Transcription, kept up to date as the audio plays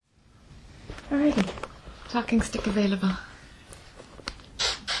Alrighty. Talking stick available.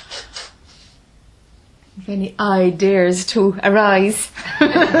 If any eye dares to arise. I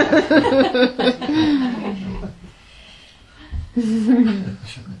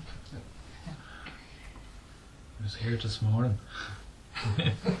was here this morning.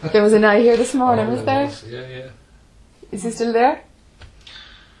 There was an eye here this morning, was there? Yeah. Is he still there?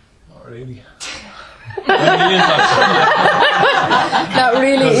 Not really. That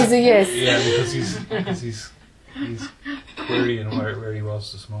really is a yes. Yeah, because he's querying where he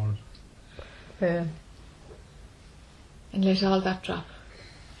was this morning. Yeah. And let all that drop.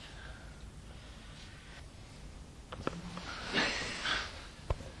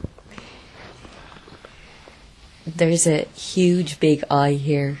 There's a huge big eye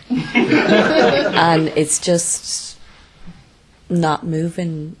here and it's just not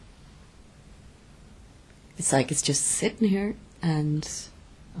moving. It's like it's just sitting here and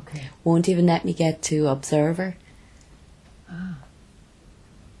won't even let me get to observer.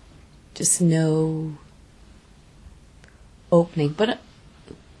 Just no opening. But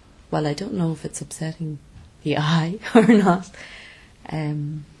well, I don't know if it's upsetting the eye or not.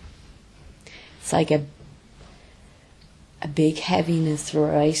 It's like a big heaviness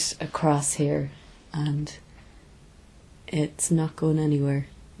right across here, and it's not going anywhere.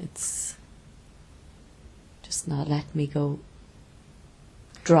 It's just not letting me go.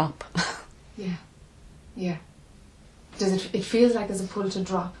 Drop. Yeah. Does it feels like there's a pull to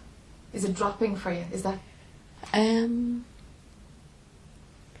drop? Is it dropping for you? Is that?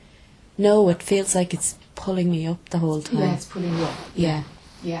 No, it feels like it's pulling me up the whole time. Yeah, it's pulling you up. Yeah.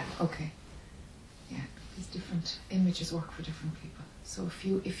 Yeah, okay. Yeah, these different images work for different people. So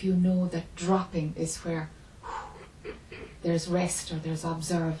if you know that dropping is where there's rest, or there's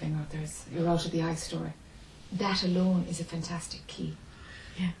observing, or you're out of the eye story, that alone is a fantastic key.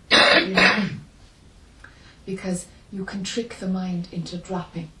 Yeah. You know? Because you can trick the mind into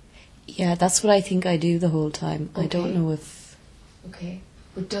dropping. Yeah, that's what I think I do the whole time. Okay. I don't know if... Okay.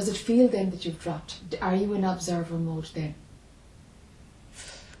 But does it feel then that you've dropped? Are you in observer mode then?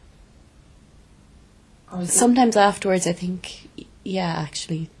 Or is sometimes afterwards I think, yeah,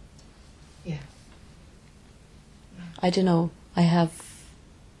 actually. Yeah. I don't know. I have...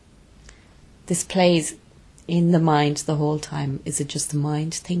 This plays in the mind the whole time. Is it just the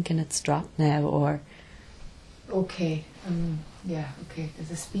mind thinking it's dropped now, or... Okay. Yeah, okay.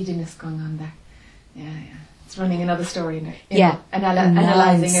 There's a speediness going on there. Yeah. It's running another story now. Yeah.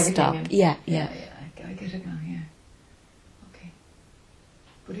 Analysing everything. And yeah. I get it now, yeah. Okay.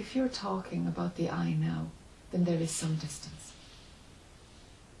 But if you're talking about the eye now, then there is some distance.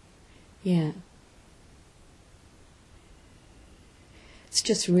 Yeah. It's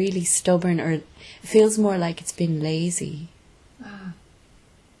just really stubborn, or it feels more like it's been lazy.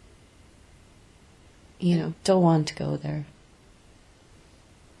 You know, don't want to go there.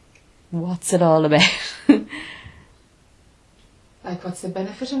 What's it all about? Like, what's the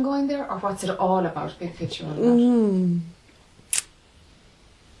benefit in going there, or what's it all about, big picture all about?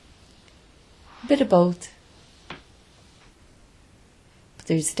 A bit of both. But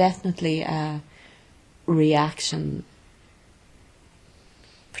there's definitely a reaction.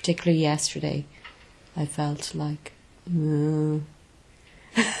 Particularly yesterday, I felt like...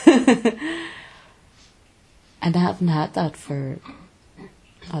 And I haven't had that for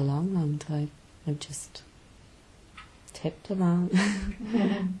a long, long time. I've just tipped along.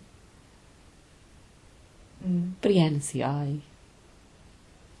 But again, it's the eye.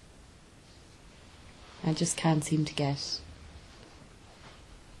 I just can't seem to get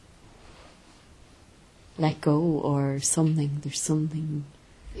let go or something. There's something.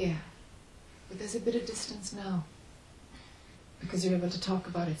 Yeah. But there's a bit of distance now. Because you're able to talk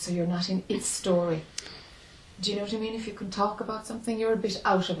about it, so you're not in its story. Do you know what I mean? If you can talk about something, you're a bit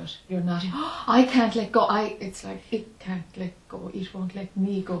out of it. You're not, I can't let go. It's like, it can't let go. It won't let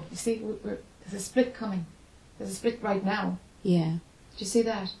me go. You see, there's a split coming. There's a split right now. Yeah. Do you see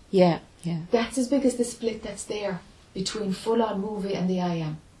that? Yeah. That's as big as the split that's there between full-on movie and the I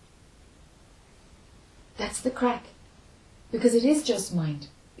am. That's the crack. Because it is just mind.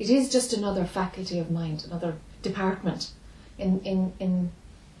 It is just another faculty of mind, another department in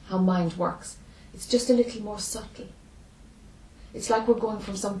how mind works. It's just a little more subtle. It's like we're going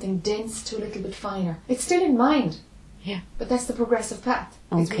from something dense to a little bit finer. It's still in mind. Yeah. But that's the progressive path.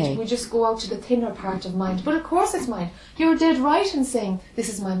 Okay. We just go out to the thinner part of mind. But of course it's mind. You're dead right in saying, this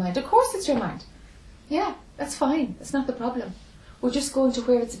is my mind. Of course it's your mind. Yeah, that's fine. That's not the problem. We're just going to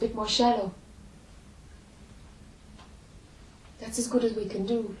where it's a bit more shallow. That's as good as we can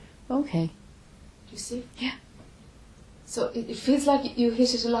do. Okay. Do you see? Yeah. So it feels like you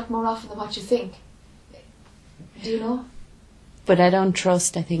hit it a lot more often than what you think. Do you know? But I don't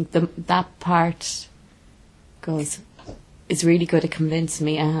trust. I think that part is really good at convincing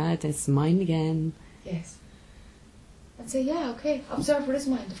me, it's mine again. Yes. And say, yeah, okay, observer is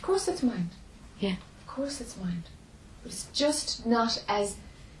mind. Of course it's mind. Yeah. Of course it's mind. But it's just not as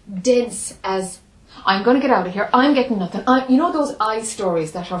dense as, I'm going to get out of here, I'm getting nothing. You know those I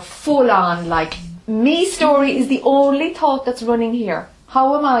stories that are full on, like, me story is the only thought that's running here.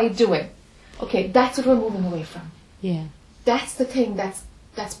 How am I doing? Okay, that's what we're moving away from. Yeah. That's the thing that's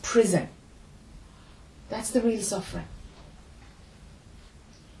prison. That's the real suffering.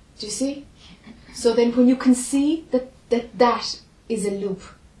 Do you see? So then when you can see that is a loop,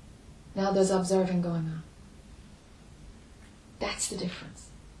 now there's observing going on. That's the difference.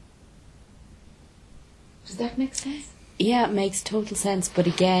 Does that make sense? Yeah, it makes total sense. But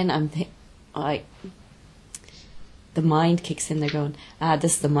again, the mind kicks in there going,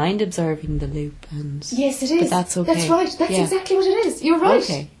 this is the mind observing the loop. And yes, it is. But that's okay. That's right. That's exactly what it is. You're right.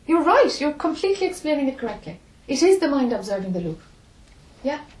 Okay. You're right. You're completely explaining it correctly. It is the mind observing the loop.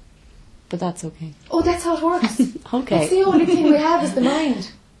 Yeah. But that's okay. Oh, that's how it works. Okay. That's the only thing we have is the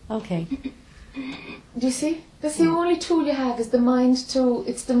mind. Okay. Do you see? That's the only tool you have is the mind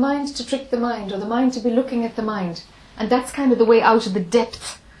it's the mind to trick the mind, or the mind to be looking at the mind. And that's kind of the way out of the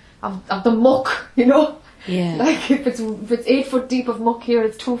depth of the muck, you know? Yeah. Like if it's 8 foot deep of muck here,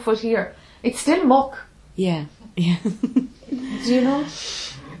 it's 2 foot here. It's still muck. Yeah. Yeah. Do you know?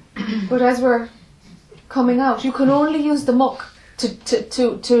 But as we're coming out, you can only use the muck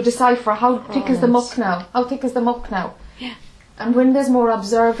to decipher how thick is the muck now. How thick is the muck now? Yeah. And when there's more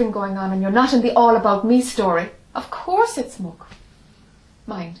observing going on and you're not in the all about me story, of course it's muck.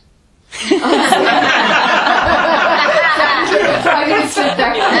 Mind.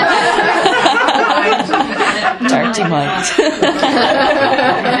 Dirty mind.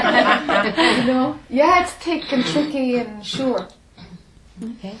 You know? Yeah, it's thick and tricky and sure.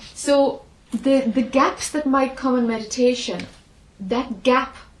 Okay. So the gaps that might come in meditation, that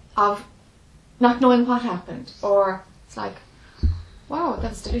gap of not knowing what happened, or it's like, wow,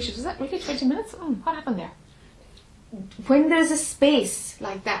 that's delicious. Was that really 20 minutes? What happened there? When there's a space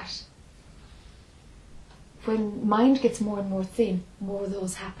like that, when mind gets more and more thin, more of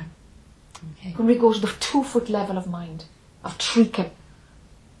those happen. Okay. When we go to the 2 foot level of mind, of treaking,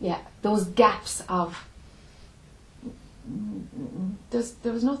 yeah, those gaps of,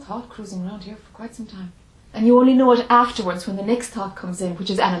 there was no thought cruising around here for quite some time. And you only know it afterwards when the next thought comes in, which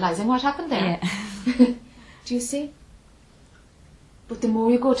is analysing what happened there. Yeah. Do you see? But the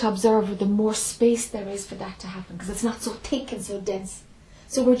more you go to observe, the more space there is for that to happen, because it's not so thick and so dense.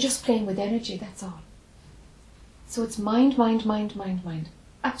 So we're just playing with energy, that's all. So it's mind, mind, mind, mind, mind.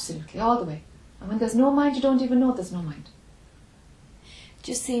 Absolutely, all the way. And when there's no mind, you don't even know there's no mind.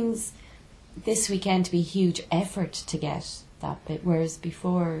 Just seems this weekend to be a huge effort to get that bit, whereas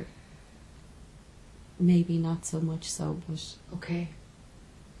before, maybe not so much so, but... Okay.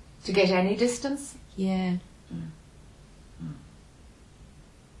 To get any distance? Yeah.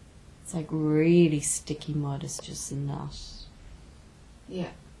 It's like really sticky mud. It's just not.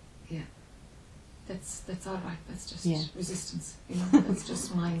 Yeah, yeah. That's all right. That's just resistance. You know, that's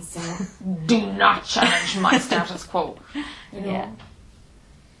just mind saying, "Do not challenge my status quo." You know. Yeah.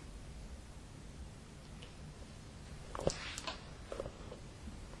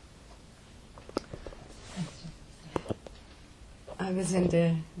 I was in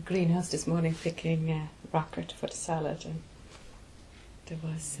the greenhouse this morning picking rocket for the salad, and there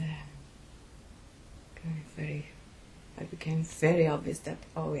was it became very obvious that,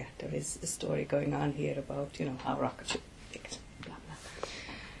 oh yeah, there is a story going on here about, how rockets should be picked, blah, blah.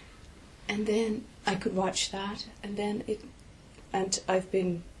 And then I could watch that, and then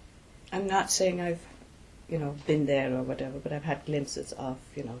I'm not saying I've, been there or whatever, but I've had glimpses of,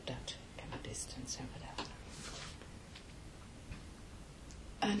 that kind of distance and whatever.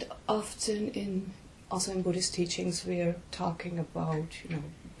 And often also in Buddhist teachings, we're talking about,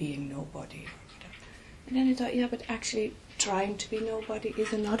 being nobody or whatever. And then I thought, yeah, but actually trying to be nobody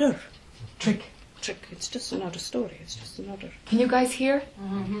is another trick. It's just another story. It's just another. Can you guys hear?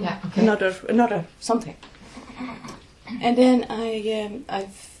 Mm-hmm. Yeah. Okay. Another something. And then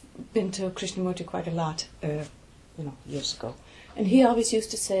I've been to Krishnamurti quite a lot, years ago, and he always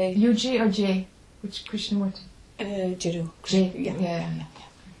used to say. UG or J? Which Krishnamurti? Jiru. J. Yeah.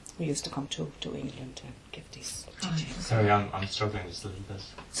 We used to come to England and give these teachings. Sorry, I'm struggling just a little bit.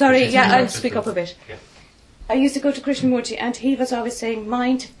 Sorry, I'll speak up a bit. Yeah. I used to go to Krishnamurti, and he was always saying,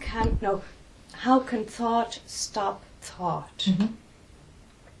 how can thought stop thought? Mm-hmm.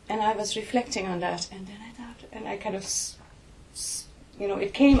 And I was reflecting on that, and then I thought, and I kind of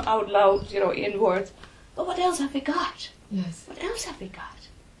it came out loud, in words. But what else have we got? Yes. What else have we got?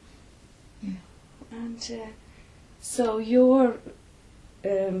 Yeah. And so your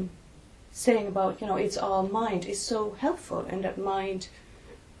saying about, it's all mind is so helpful, and that mind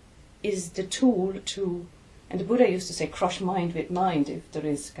is the tool to, and the Buddha used to say, crush mind with mind. If there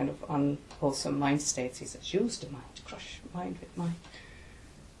is kind of unwholesome mind states, he says, use the mind, crush mind with mind.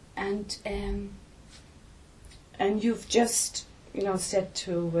 And you've just, said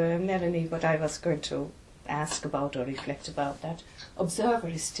to Melanie what I was going to ask about or reflect about, that observer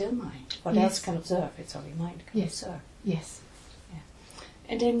is still mind. What Yes. else can observe? It's only mind can Yes. observe. Yes.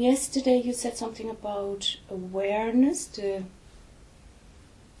 And then yesterday you said something about awareness, the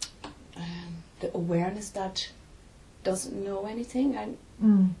awareness that doesn't know anything and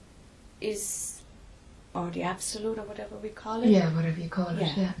is, or the absolute or whatever we call it. Yeah, whatever you call it.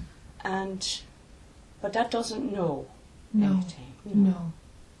 Yeah. Yeah. But that doesn't know No. anything. No.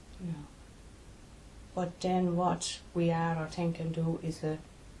 No. But then what we are or think and do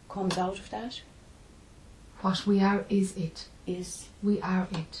comes out of that. What we are is it. Is We are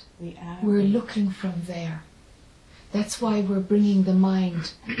it. we are. We're looking from there. That's why we're bringing the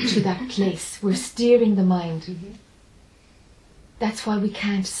mind to that place. We're steering the mind. Mhm. That's why we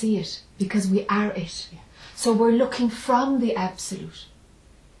can't see it, because we are it. Yeah. So we're looking from the absolute.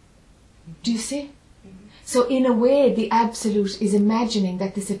 Do you see? Mhm. So in a way, the absolute is imagining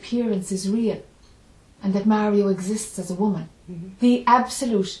that this appearance is real and that Mario exists as a woman. Mhm. The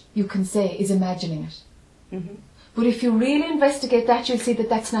absolute, you can say, is imagining it. Mhm. But if you really investigate that, you'll see that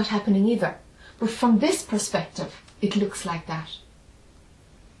that's not happening either. But from this perspective, it looks like that.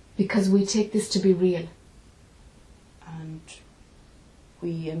 Because we take this to be real. And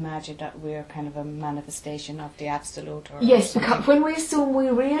we imagine that we're kind of a manifestation of the absolute. Or Yes, something. because when we assume we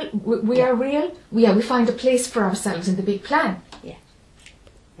Yeah. are real, we find a place for ourselves in the big plan. Yeah.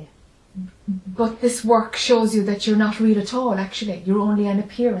 Yeah. But this work shows you that you're not real at all, actually. You're only an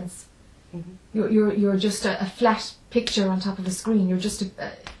appearance. Mhm. You're just a flat picture on top of a screen. You're just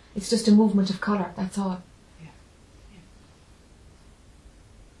it's just a movement of colour, that's all. Yeah. Yeah.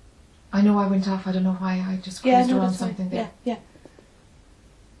 I know I went off, I don't know why, I just Yeah, cruised no, around that's fine. something there. Yeah.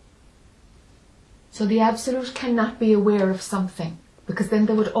 So the absolute cannot be aware of something, because then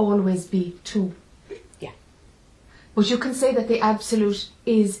there would always be two. Yeah. But you can say that the absolute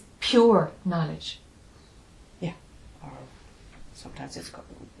is pure knowledge. Yeah. Or sometimes it's called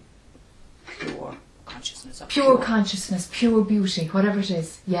pure consciousness. Or Pure consciousness, pure beauty, whatever it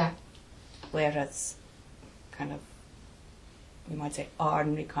is, yeah. Whereas, kind of, we might say,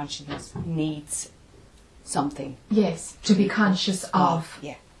 ordinary consciousness needs something Yes, to be conscious of.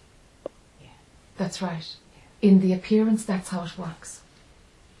 Yeah. That's right. In the appearance, that's how it works.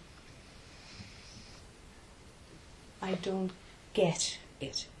 I don't get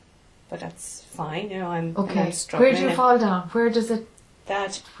it, but that's fine. I'm Okay. I'm Where struggling. do you fall down? Where does it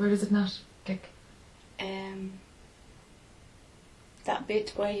That not click? that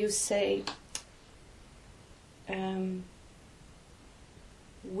bit where you say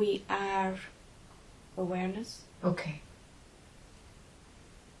we are awareness. Okay.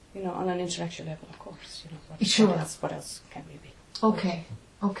 On an intellectual level, of course. Sure. What else can we be? Okay.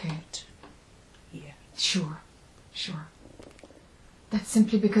 Okay. Yeah. Sure. That's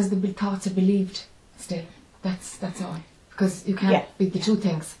simply because the thoughts are believed still. That's all. Because you can't be the two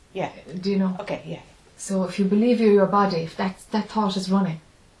things. Yeah. Do you know? Okay. Yeah. So if you believe you're your body, if that thought is running,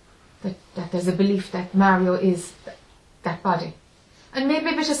 that there's a belief that Mario is that body. And maybe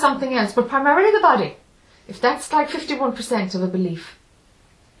a bit of something else, but primarily the body. If that's like 51% of a belief,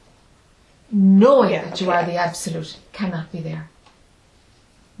 knowing that you are the absolute cannot be there.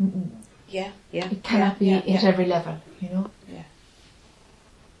 Yeah. Yeah. It cannot be at every level, Yeah.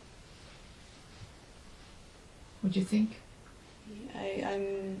 What do you think?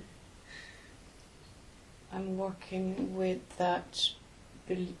 I'm working with that.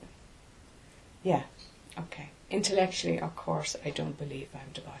 Yeah. Okay. Intellectually, of course, I don't believe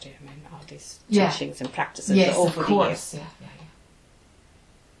I'm the body. I mean, all these teachings and practices Yes, over of the course. years. Yeah.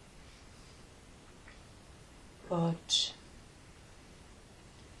 But,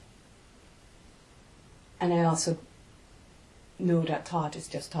 and I also know that thought is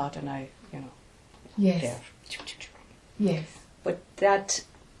just thought, and Yes. there. Yes. But that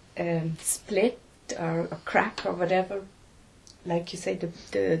split or a crack or whatever, like you say,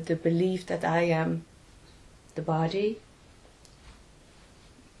 the belief that I am the body,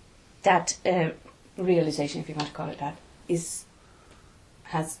 that realization, if you want to call it that,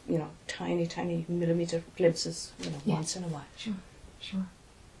 has tiny millimeter glimpses, once in a while. Sure.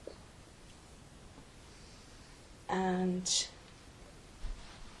 And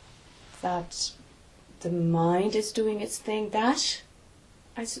that the mind is doing its thing, that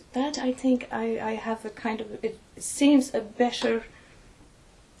I think I have a kind of, it seems a better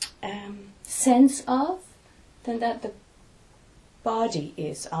sense of than that the body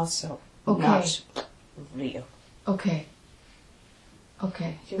is also not real. Okay.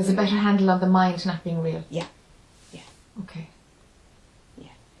 There's a better handle on the mind not being real. Yeah. Okay. Yeah.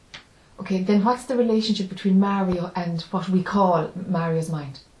 Okay, then what's the relationship between Mario and what we call Mario's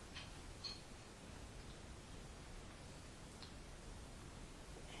mind?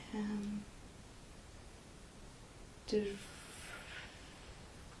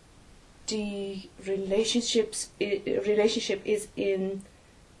 The relationship is in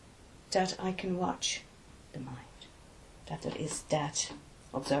that I can watch the mind, that there is that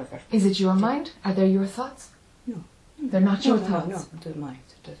observer. Is it your mind? Are they your thoughts? No. They're not your thoughts? No, the mind.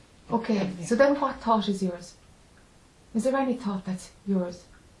 Okay, so then what thought is yours? Is there any thought that's yours?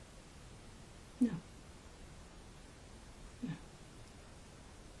 No.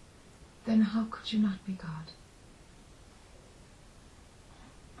 Then how could you not be God?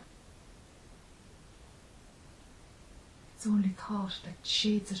 It's only thought that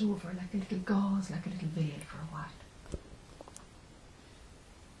shades it over like a little gauze, like a little veil for a while.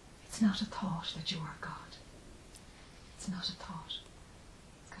 It's not a thought that you are God. It's not a thought.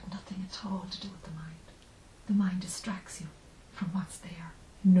 It's got nothing at all to do with the mind. The mind distracts you from what's there,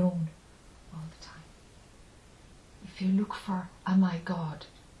 known all the time. If you look for, am I God,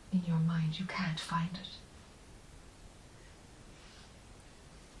 in your mind, you can't find it.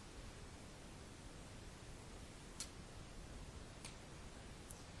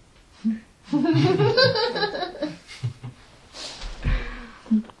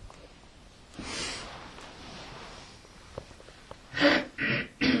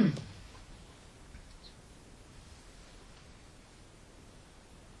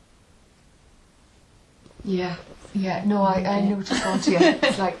 Yeah, no, I knew to go to you.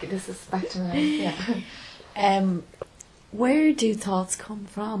 It's like, this is back to my, Where do thoughts come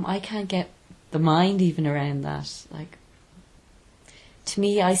from? I can't get the mind even around that. Like, to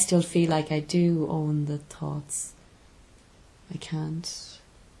me, I still feel like I do own the thoughts. I can't.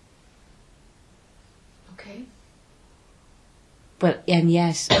 Okay. But, and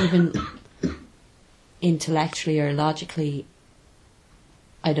yet, even intellectually or logically,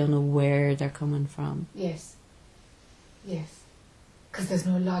 I don't know where they're coming from. Yes. Because there's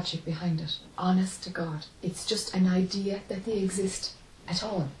no logic behind it. Honest to God. It's just an idea that they exist at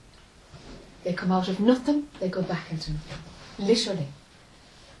all. They come out of nothing, they go back into nothing. Literally.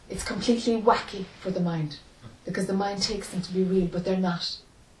 It's completely wacky for the mind. Because the mind takes them to be real, but they're not.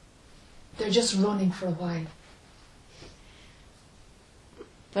 They're just running for a while.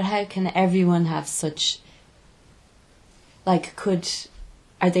 But how can everyone have such... Like,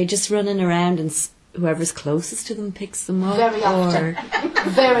 are they just running around and whoever's closest to them picks them up? Very often.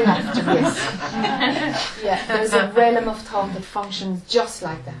 Very often, yes. Yeah, there's a realm of thought that functions just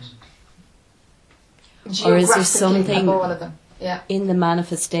like that. Or is there something all of them? Yeah. in the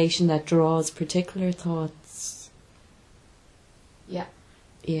manifestation that draws particular thoughts? Yeah.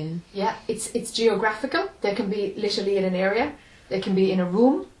 Yeah. Yeah, it's geographical. They can be literally in an area. They can be in a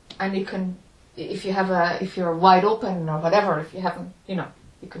room, and you can, if you're wide open or whatever, if you haven't, you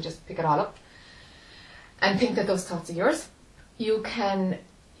can just pick it all up and think that those thoughts are yours. You can,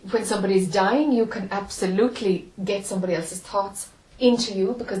 when somebody's dying, you can absolutely get somebody else's thoughts into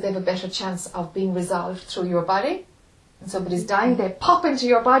you because they have a better chance of being resolved through your body. When somebody's dying, they pop into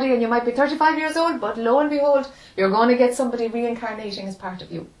your body, and you might be 35 years old, but lo and behold, you're going to get somebody reincarnating as part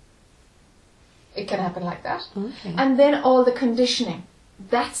of you. It can happen like that. Okay. And then all the conditioning.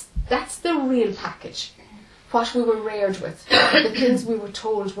 That's the real package. What we were reared with. The things we were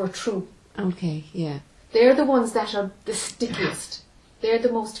told were true. Okay, yeah. They're the ones that are the stickiest. They're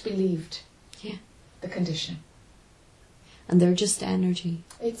the most believed. Yeah. The conditioning. And they're just energy.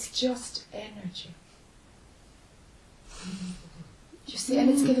 It's just energy. You see, and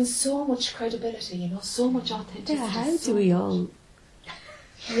it's given so much credibility, so much authenticity. Yeah, how do we all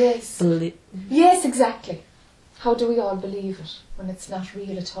Yes. believe? Yes, exactly. How do we all believe it when it's not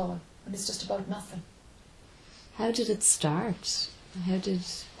real at all? When it's just about nothing? How did it start? How did...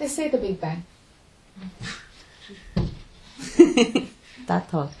 They say the Big Bang. that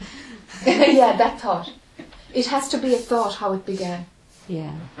thought? Yeah, that thought. It has to be a thought how it began.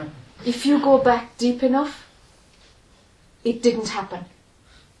 Yeah. If you go back deep enough, it didn't happen.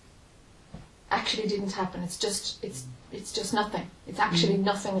 Actually didn't happen. It's just nothing. It's actually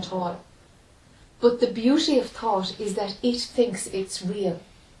nothing at all. But the beauty of thought is that it thinks it's real.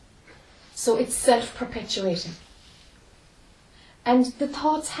 So it's self-perpetuating. And the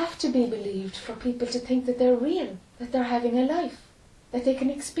thoughts have to be believed for people to think that they're real, that they're having a life, that they can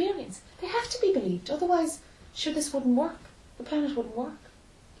experience. They have to be believed, otherwise, sure, this wouldn't work. The planet wouldn't work.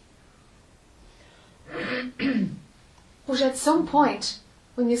 But at some point,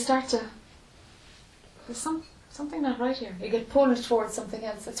 when you start to... There's something not right here. You get pulled towards something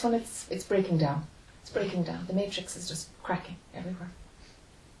else. That's when it's breaking down. It's breaking down. The matrix is just cracking everywhere.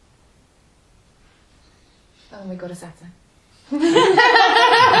 And then we go to satsang.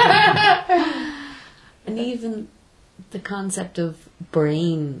 And even the concept of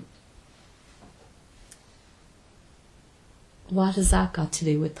brain, what has that got to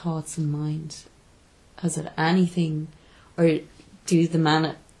do with thoughts and mind? Has it anything, or do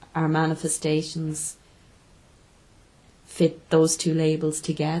our manifestations fit those two labels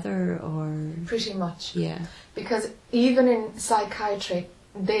together, or? Pretty much. Yeah. Because even in psychiatry,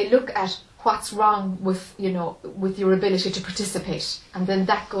 they look at what's wrong with your ability to participate, and then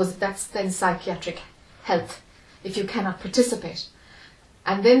that's then psychiatric health if you cannot participate.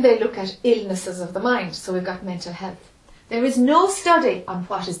 And then they look at illnesses of the mind, so we've got mental health. There is no study on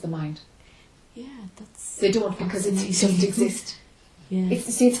what is the mind. Yeah, that's... They don't, because it doesn't exist. Yeah.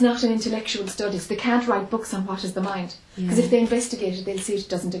 It's not an intellectual study, so they can't write books on what is the mind, because if they investigate it, they'll see it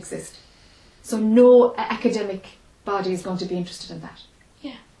doesn't exist. So no academic body is going to be interested in that.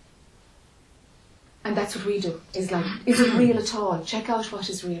 Yeah. And that's what we do. Is it real at all? Check out what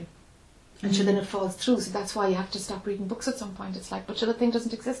is real. And sure, then it falls through. So that's why you have to stop reading books at some point. It's like, but sure, the thing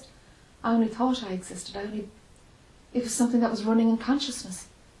doesn't exist. I only thought I existed. It was something that was running in consciousness,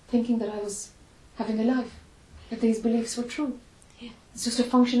 thinking that I was having a life, that these beliefs were true. Yeah. It's just a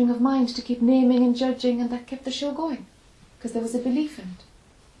functioning of mind to keep naming and judging, and that kept the show going, because there was a belief in it.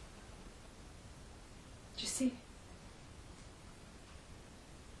 Do you see?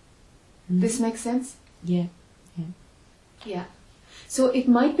 This makes sense? Yeah. Yeah. So it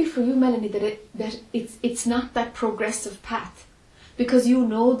might be for you, Melanie, that it's not that progressive path, because you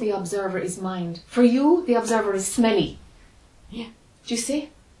know the observer is mind. For you, the observer is smelly. Yeah. Do you see?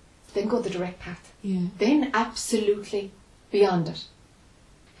 Then go the direct path. Yeah. Then absolutely beyond it.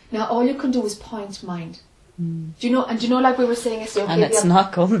 Now all you can do is point mind. Do you know? And do you know, like we were saying yesterday, And it's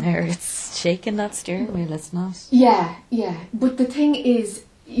not going there. It's shaking that steering wheel. It's not. Yeah. But the thing is,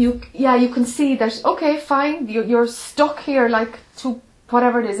 you can see that, okay, fine, you're stuck here like to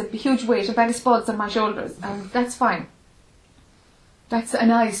whatever it is, a huge weight, a bag of spuds on my shoulders, and that's fine. That's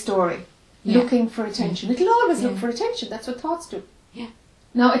an I story, looking for attention. It'll always look for attention. That's what thoughts do. Yeah.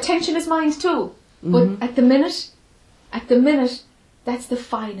 Now attention is mind too, but at the minute, that's the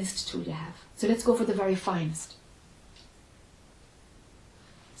finest tool you have. So let's go for the very finest.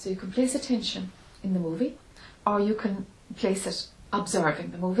 So you can place attention in the movie, or you can place it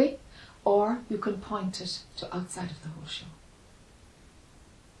observing the movie, or you can point it to outside of the whole show.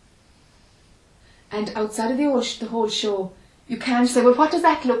 And outside of the whole show, you can't say, well, what does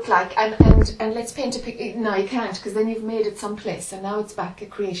that look like? And let's paint a picture. No, you can't, because then you've made it someplace, and now it's back a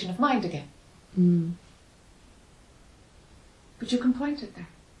creation of mind again. But you can point it there,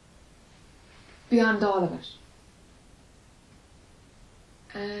 beyond all of it.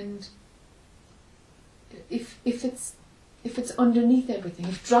 And if it's underneath everything,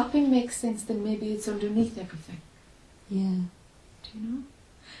 if dropping makes sense, then maybe it's underneath everything. Yeah. Do you know?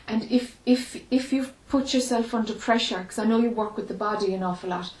 And if you've put yourself under pressure, because I know you work with the body an awful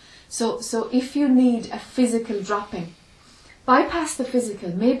lot, so if you need a physical dropping, bypass the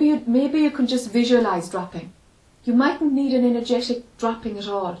physical. Maybe you can just visualize dropping. You mightn't need an energetic dropping at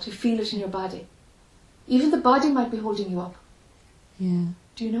all to feel it in your body. Even the body might be holding you up. Yeah.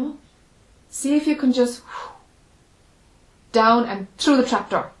 Do you know? See if you can just down and through the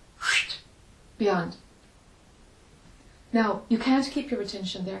trapdoor, beyond. Now, you can't keep your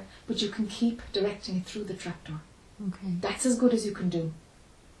attention there, but you can keep directing it through the trapdoor. Okay. That's as good as you can do.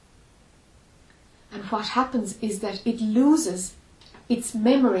 And what happens is that it loses its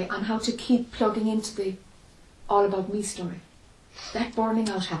memory on how to keep plugging into the all about me story. That burning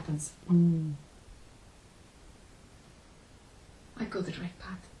out happens. I go the direct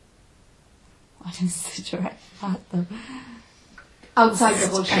path. What is the direct path though? Outside the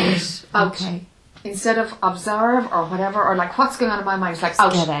whole show. Out. Okay. Instead of observe or whatever, or like what's going on in my mind, it's like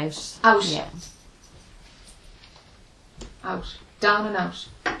out. Get out. Out. Yeah. Out. Down and out.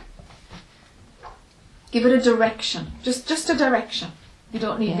 Give it a direction. Just a direction. You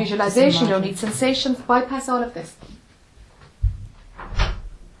don't need visualization, you don't need sensations. Bypass all of this.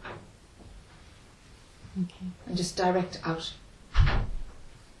 Okay. And just direct out.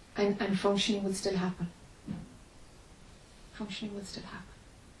 And functioning will still happen. Functioning will still happen.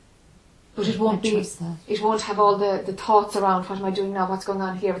 But it won't I be. trust that. It won't have all the thoughts around what am I doing now, what's going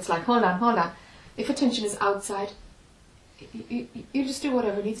on here. It's like, hold on. If attention is outside, you just do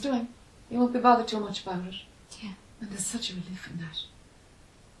whatever needs doing. You won't be bothered too much about it. Yeah. And there's such a relief in that.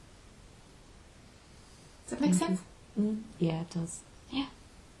 Does that make sense? Yeah, it does. Yeah.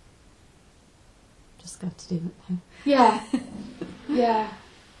 Just got to do it now. Yeah.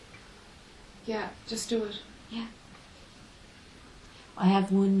 Yeah, just do it. Yeah. I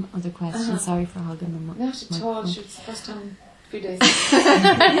have one other question. Sorry for hogging them up. Not at all. It's the first time in a few days.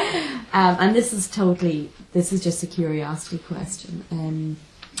 And this is just a curiosity question.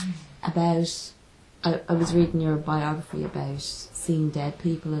 About, I was reading your biography about seeing dead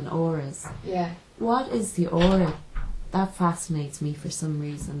people in auras. Yeah. What is the aura? That fascinates me for some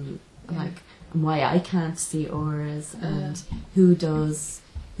reason. Yeah. And why I can't see auras, and who does,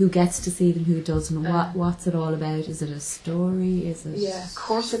 who gets to see them, who doesn't. What's it all about? Is it a story? Is it? Yeah, of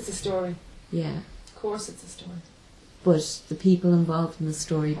course it's a story. Yeah. Of course it's a story. But the people involved in the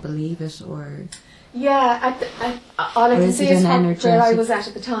story believe it, or? Yeah, all I can say is where I was at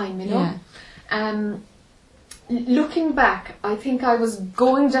the time, you know. Yeah. Looking back, I think I was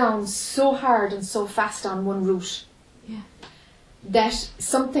going down so hard and so fast on one route that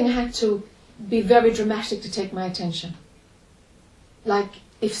something had to be very dramatic to take my attention. Like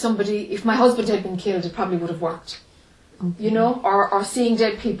if my husband had been killed, it probably would have worked. Okay. You know, or seeing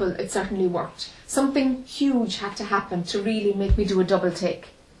dead people, it certainly worked. Something huge had to happen to really make me do a double take.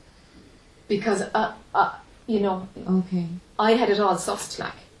 Because, you know, I had it all sussed,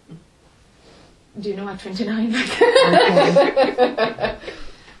 like. Do you know, at 29, like. Okay.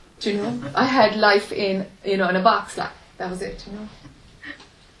 Do you know? I had life in a box, like. That was it, you know.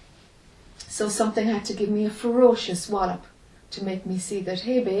 So something had to give me a ferocious wallop to make me see that,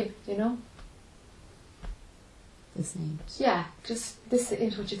 hey babe, you know. This ain't. Yeah, just, this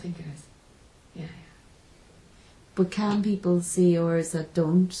ain't what you think it is. Yeah. But can people see auras that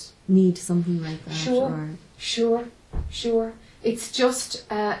don't need something like that? Sure. It's just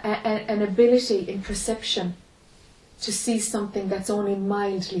an ability in perception to see something that's only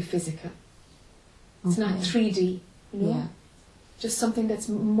mildly physical. It's not 3D, you know? Yeah. Just something that's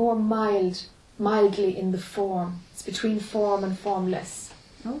more mildly in the form. It's between form and formless.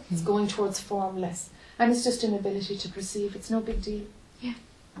 Okay. It's going towards formless. And it's just an ability to perceive. It's no big deal. Yeah.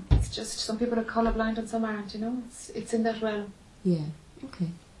 It's just, some people are colourblind and some aren't, you know? It's in that realm. Yeah. Okay.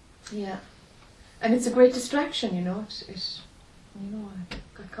 Yeah. And it's a great distraction, you know. I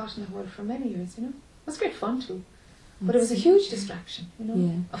got caught in that world for many years, you know. It was great fun too. But it was a huge distraction, you know.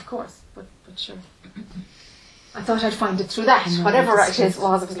 Yeah. Of course, but sure. I thought I'd find it through that. Whatever it was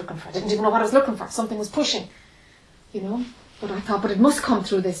I was looking for. I didn't even know what I was looking for. Something was pushing, you know. But I thought, but it must come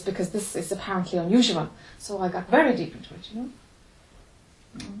through this because this is apparently unusual. So I got very deep into it, you know.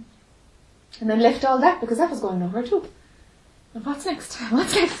 And then left all that because that was going nowhere too. And what's next?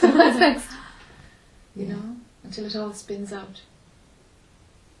 What's next? You know, until it all spins out.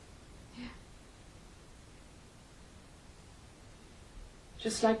 Yeah.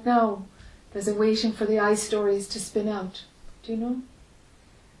 Just like now, there's a waiting for the eye stories to spin out. Do you know?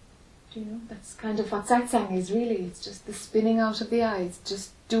 That's kind of what satsang is really. It's just the spinning out of the eyes,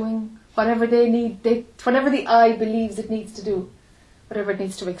 just doing whatever they need, whatever the eye believes it needs to do. Whatever it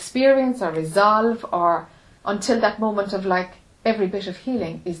needs to experience or resolve, or until that moment of like every bit of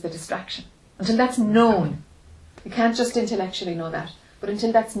healing is the distraction. Until that's known. You can't just intellectually know that, but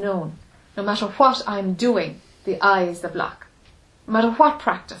until that's known. No matter what I'm doing, the eye is the block. No matter what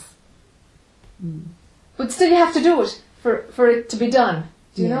practice. But still you have to do it for it to be done.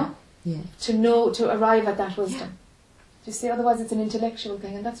 Do you know? Yeah. To know, to arrive at that wisdom. Do you see? Otherwise it's an intellectual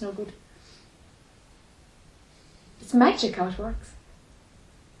thing and that's no good. It's magic how it works.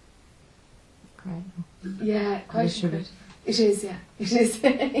 Incredible. Yeah, quite incredible. It is, yeah. It is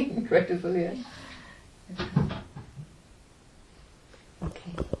incredible, yeah.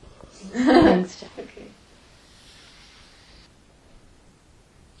 Okay. Thanks, Jack. Okay.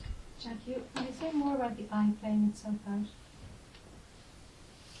 Jack, can you say more about the eye playing itself out?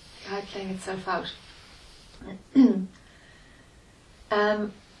 The eye playing itself out.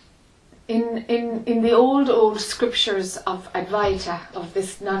 In the old scriptures of Advaita, of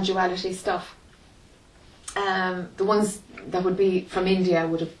this non-duality stuff, the ones that would be from India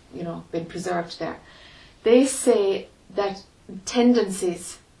would have, been preserved there. They say that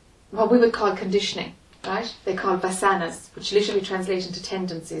tendencies, what we would call conditioning, right? They call vasanas, which literally translate into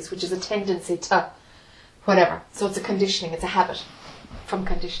tendencies, which is a tendency to whatever. So it's a conditioning, it's a habit from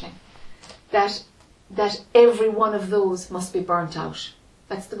conditioning. That every one of those must be burnt out.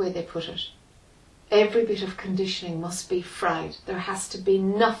 That's the way they put it. Every bit of conditioning must be fried. There has to be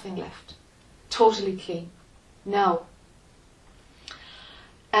nothing left. Totally clean. Now,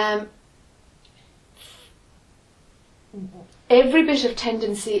 every bit of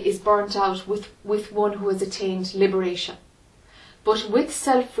tendency is burnt out with one who has attained liberation. But with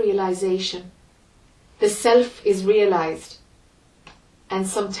self-realization, the self is realized and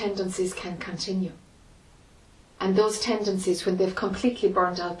some tendencies can continue. And those tendencies, when they've completely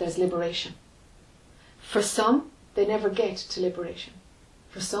burnt out, there's liberation. For some, they never get to liberation.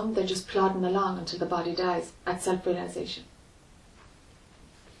 For some, they're just plodding along until the body dies at self-realization.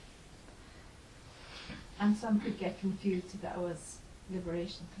 And some could get confused if that was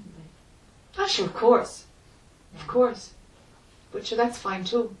liberation, couldn't they? Ah, sure, of course. Of course. But sure, that's fine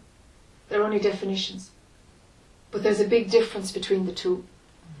too. They're only definitions. But there's a big difference between the two.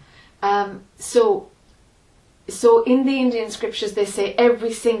 So in the Indian scriptures they say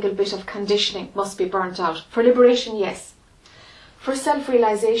every single bit of conditioning must be burnt out. For liberation, yes. For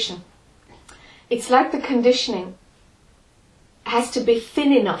self-realization, it's like the conditioning has to be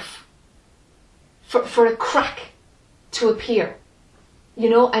thin enough for a crack to appear, you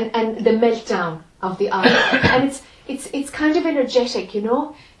know, and the meltdown of the eye. And it's kind of energetic, you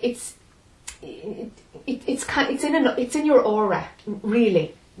know. It's in your aura,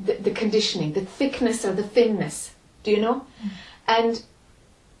 really. The conditioning, the thickness or the thinness, do you know? And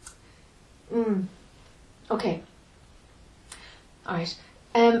okay, all right.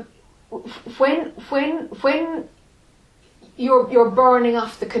 When you're burning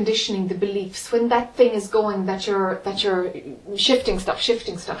off the conditioning, the beliefs, when that thing is going, that you're shifting stuff,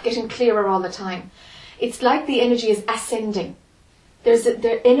 getting clearer all the time, it's like the energy is ascending.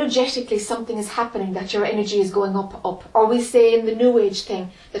 There energetically something is happening, that your energy is going up. Or we say in the New Age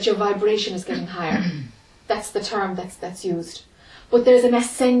thing that your vibration is getting higher. That's the term that's used. But there's an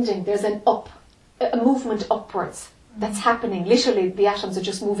ascending, there's an up, a movement upwards that's happening. Literally, the atoms are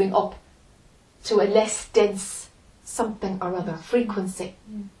just moving up to a less dense something or other, frequency.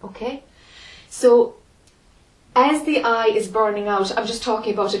 Okay? So, as the eye is burning out, I'm just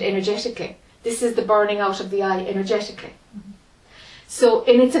talking about it energetically. This is the burning out of the eye energetically. So,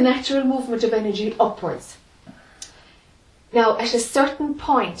 and it's a natural movement of energy upwards. Now, at a certain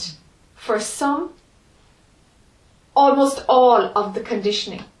point, for some, almost all of the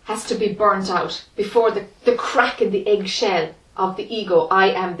conditioning has to be burnt out before the crack in the eggshell of the ego.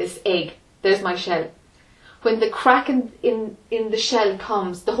 I am this egg. There's my shell. When the crack in the shell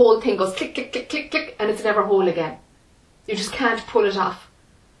comes, the whole thing goes click, click, click, click, click, and it's never whole again. You just can't pull it off.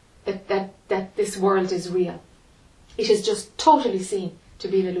 That this world is real. It is just totally seen to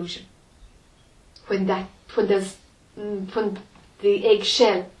be an illusion. When the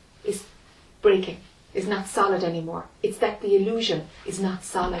eggshell is breaking, is not solid anymore. It's that the illusion is not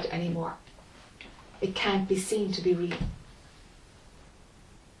solid anymore. It can't be seen to be real.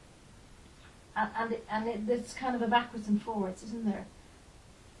 And it's kind of a backwards and forwards, isn't there?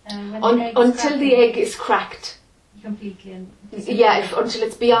 Until the egg is cracked. Completely. Until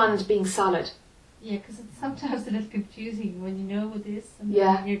it's beyond being solid. Yeah, because it's sometimes a little confusing when you know this and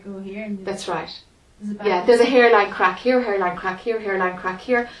then you go here. And that's right. There's a hairline crack here, hairline crack here, hairline crack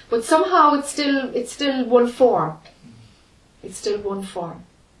here, but somehow it's still one form. It's still one form.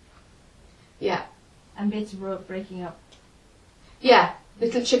 Yeah. And bits of rope breaking up. Yeah,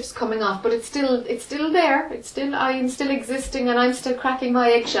 little chips coming off, but it's still there. I am still existing, and I'm still cracking my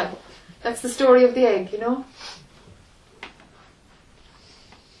eggshell. That's the story of the egg, you know.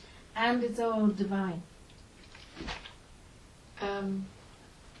 And it's all divine. How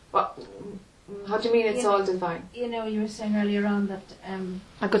do you mean it's all divine? You know, you were saying earlier on that...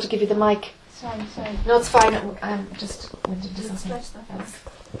 I've got to give you the mic. Sorry. No, it's fine. I'm just wanted to do something.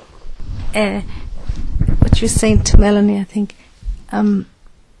 What you're saying to Melanie, I think...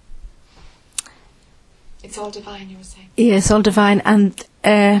 it's all divine, you were saying. Yeah, it's all divine. And,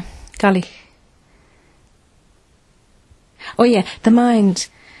 golly. Oh yeah, the mind...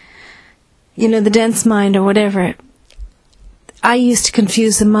 You know, the dense mind or whatever. I used to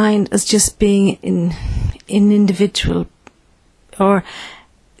confuse the mind as just being in individual or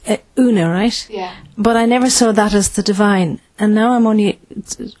una, right? Yeah. But I never saw that as the divine. And now I'm only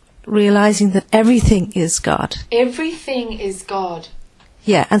realizing that everything is God. Everything is God.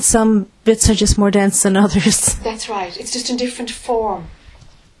 Yeah, and some bits are just more dense than others. That's right. It's just in different form.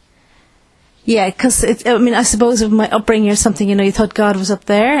 Yeah, because I suppose of my upbringing or something, you know, you thought God was up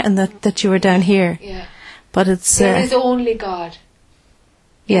there and that you were down here. Yeah. But it's... There is only God.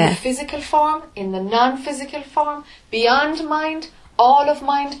 Yeah. In the physical form, in the non-physical form, beyond mind, all of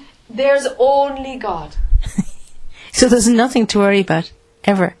mind, there's only God. So there's nothing to worry about,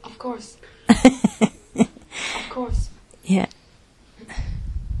 ever. Of course. Of course. Yeah.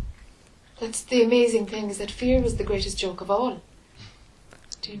 That's the amazing thing, is that fear was the greatest joke of all.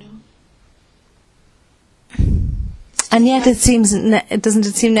 Do you know? And yet it doesn't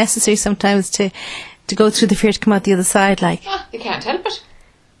it seem necessary sometimes to go through the fear to come out the other side, like. You can't help it.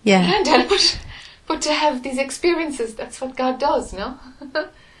 Yeah. You can't help it. But to have these experiences, that's what God does, no?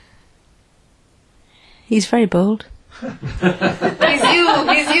 He's very bold. He's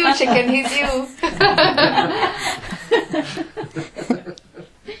you, chicken, he's you.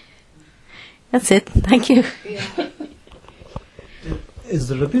 That's it. Thank you. Yeah. Is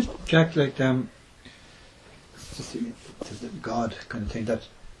there a bit, Jack, like just the God kind of thing, that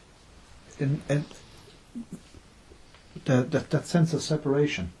in that sense of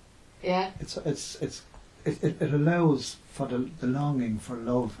separation? Yeah. It allows for the longing for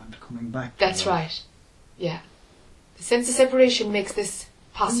love and coming back to That's love. right. Yeah. The sense of separation makes this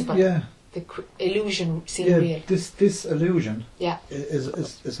possible. Yeah. The illusion seem Yeah, real. this illusion Yeah.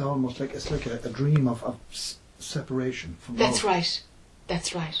 is almost like, it's like a dream of separation from That's love. right.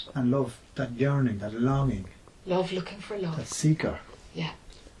 That's right. And love, that yearning, that longing, Love looking for that love. seeker, Yeah.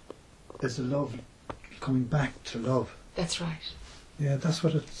 is the love coming back to love. That's right. Yeah, that's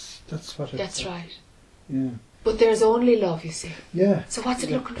what it's. That's right. Yeah. But there's only love, you see. Yeah. So what's it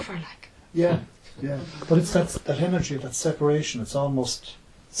Yeah. looking for, like? Yeah. Yeah. But it's that energy, that separation. It's almost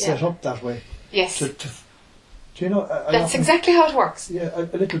set Yeah. up that way. Yes. Do you know? I That's often, exactly how it works. Yeah,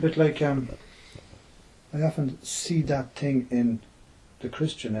 a little bit like I often see that thing in the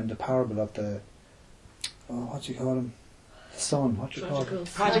Christian, in the parable of the what do you call him? Son. What do you call him?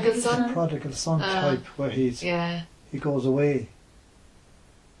 Prodigal The son. prodigal son type, where he goes away.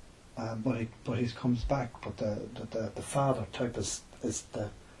 But he comes back. But the father type is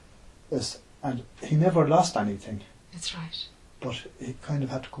and he never lost anything. That's right. But he kind of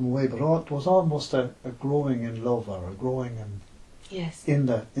had to come away. But it was almost a growing in love, or a growing Yes. in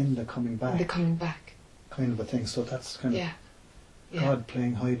the coming back, The coming back. kind of a thing. So that's kind Yeah. of Yeah. God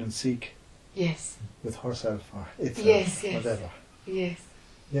playing hide and seek Yes. with herself or itself, Yes, yes. whatever. Yes.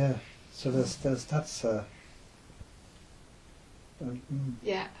 Yeah. So that's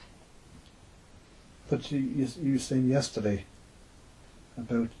Yeah. But you were saying yesterday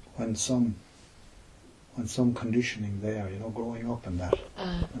about when some conditioning there, growing up and that,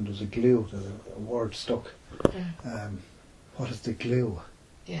 and there's a glue, there's a word stuck. What is the glue?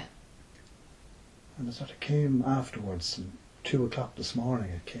 Yeah. And it sort of came afterwards, and 2 o'clock this morning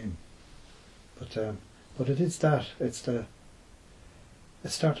it came. But it is that, it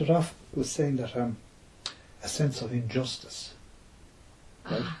started off with saying that a sense of injustice,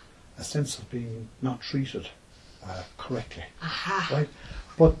 right? A sense of being not treated correctly, Aha. right?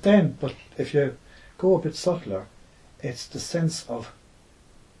 But if you go a bit subtler, it's the sense of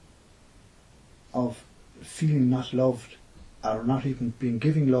feeling not loved, or not even being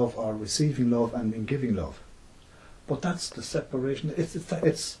giving love, or receiving love and being giving love. But that's the separation. It's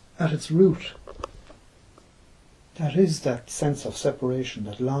at its root. That is that sense of separation,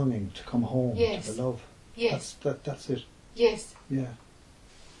 that longing to come home Yes. to the love. Yes. That's it. Yes. Yeah.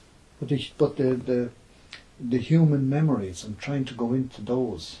 But the human memories and trying to go into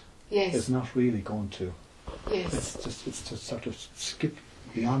those Yes. is not really going to. Yes. It's to sort of skip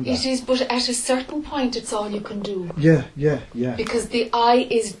beyond It that. is, but at a certain point, it's all you can do. Yeah. Because the I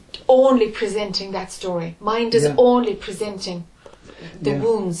is only presenting that story. Mind is Yeah. only presenting the Yeah.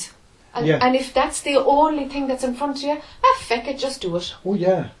 wounds. And, Yeah. and if that's the only thing that's in front of you, feck it, just do it. Oh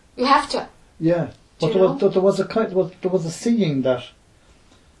yeah. You have to. Yeah. Do But you know? there was a seeing that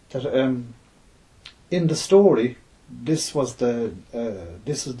in the story, this is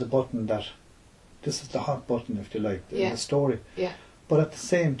the button this is the hot button, if you like, in Yeah. the story. Yeah. But at the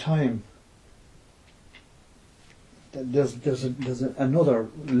same time, there's another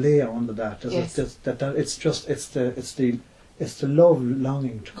layer under that. Yes. It's the love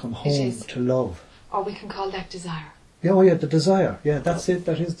longing to come home is. to love. Or we can call that desire. Yeah, oh yeah, the desire. Yeah, that's it.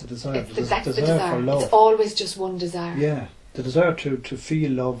 That is the desire. That's the desire. for love. It's always just one desire. Yeah, the desire to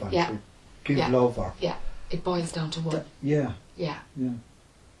feel love and Yeah. to give Yeah. love. Or Yeah. It boils down to one. yeah, Yeah. yeah,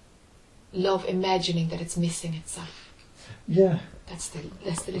 Love imagining that it's missing itself. yeah, That's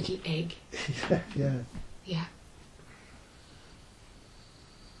the little egg. yeah. Yeah.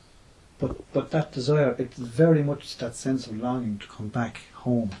 But that desire, it's very much that sense of longing to come back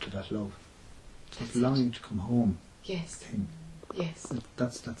home to that love. That's That longing to come home Yes. thing. Yes.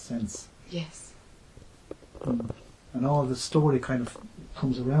 That's that sense. Yes. And all the story kind of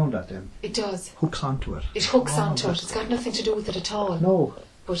comes around that then, It does. hooks onto it. It hooks Oh, onto it. that's- It's got nothing to do with it at all. No,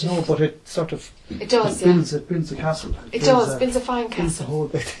 But No, but it sort of it does, it builds a castle. It does, builds a fine builds the castle. whole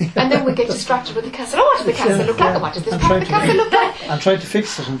big thing. And then we get distracted with the castle. Oh, what does the castle look like? What does this part of the castle look like? I'm trying to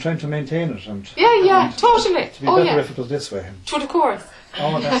fix it and trying to maintain it and Yeah, totally. to be Oh, better yeah. if it was this way. To the course.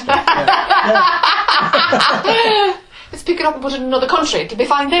 Oh, that's right. Yeah. Let's pick it up and put it in another country. It'll be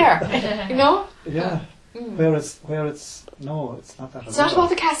fine there. You know? Yeah. Mm. Where it's no, it's not that. It's not about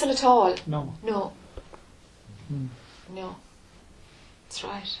the castle at all. No. No. Mm. No. That's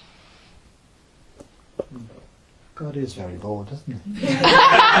right. God is very bold, isn't he?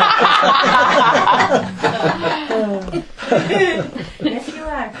 Yes, you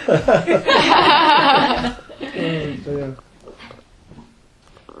are. Dear.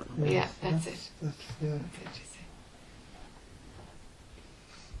 Yeah, that's it. That's, yeah. That's it, you see.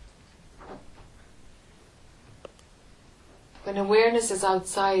 When awareness is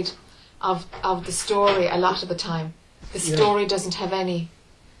outside of the story a lot of the time, the story doesn't have any.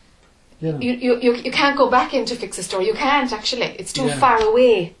 Yeah. You can't go back in to fix a story. You can't actually. It's too Yeah. far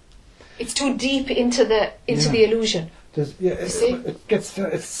away. It's too deep into the illusion. See?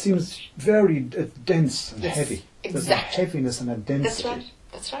 It seems very dense and Yes, heavy. There's a exactly. heaviness and a density.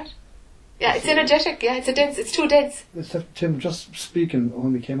 That's right. Yeah, it's energetic. Yeah, it's too dense. It's Tim just speaking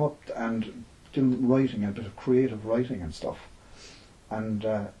when we came up and doing writing, a bit of creative writing and stuff, and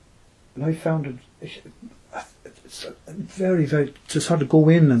I found it's very, very to sort of go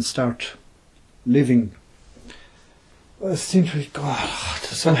in and start living. It seemed to be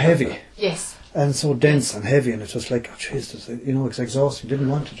it's so heavy. Yes. And so dense and heavy, and it's just like, oh Jesus, it's exhausting. Didn't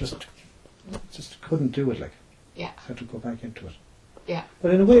want to, just couldn't do it. Like, Yeah. had to go back into it. Yeah.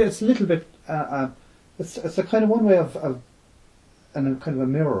 But in a way, it's a little bit. It's a kind of one way of and a kind of a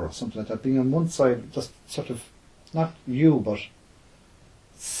mirror or something like that. Being on one side, just sort of not you, but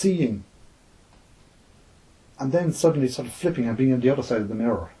seeing, and then suddenly sort of flipping and being on the other side of the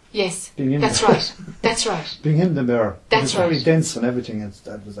mirror. Yes. Being in That's the, right. That's right. Being in the mirror. That's it's very right. dense and everything.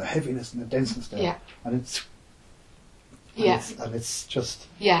 There's a heaviness and a denseness there. Yeah. And it's. Yeah. And it's just.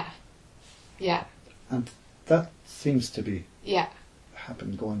 Yeah. Yeah. And that seems to be Yeah.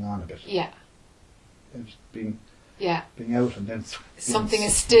 going on a bit. Yeah. It's being Yeah. out and then Something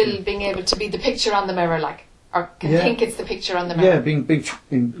is still being able to be the picture on the mirror, like, or can Yeah. think it's the picture on the mirror. yeah, being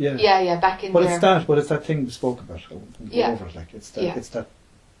yeah. Yeah, back in But there. it's that thing we spoke about. We'll go Yeah. over it, like it's that Yeah.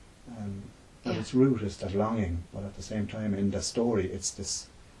 at Yeah. its root is that longing, but at the same time in the story it's this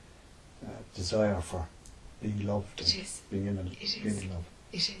desire for being loved. It and is. being in It being is. in love.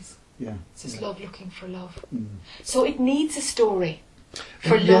 It is. Yeah. It's just yeah. love looking for love. Mm. So it needs a story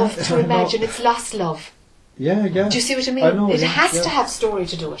for Yeah, love to I know. imagine. It's lost love. Yeah, yeah. Do you see what I mean? I know, it yeah, has yeah. to have story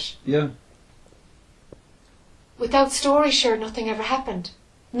to do it. Yeah. Without story, sure, nothing ever happened.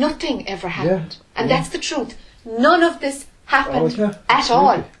 Nothing ever happened. And yeah. that's the truth. None of this happened yeah, at all.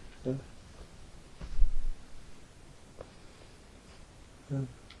 absolutely. Yeah. Yeah.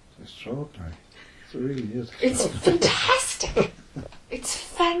 It's extraordinary. It really is. It's fantastic. It's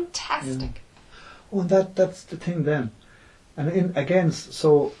fantastic. Oh, and that's the thing then. And again,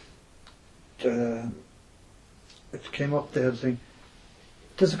 so it came up there, the thing.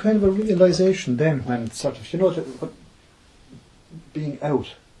 There's a kind of a realisation then when sort of, but being out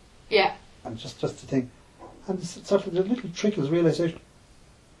Yeah. and just the thing. And it's sort of the little trickles realisation.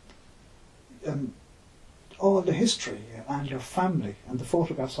 All the history and your family and the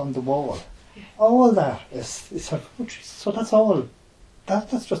photographs on the wall, all that is sort of, oh, geez, so that's all.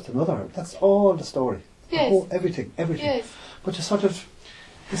 That's just another. That's all the story. The Yes. whole, everything. Yes. But you sort of,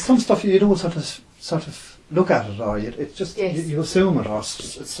 there's some stuff you don't sort of look at it, or it just Yes. you assume it, or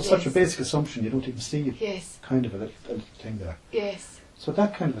it's such a Yes. basic assumption you don't even see it. Yes. Kind of a little thing there. Yes. So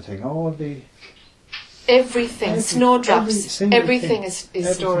that kind of a thing. All the Everything. Snowdrops. Everything is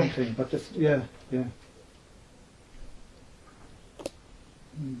story. Thing, but yeah.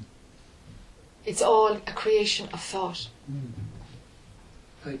 It's all a creation of thought.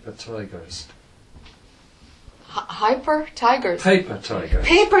 Paper tigers. Hyper tigers. Paper tigers.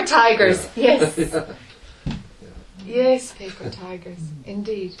 Paper tigers. Yeah. Yes. Yeah. Yes, paper tigers.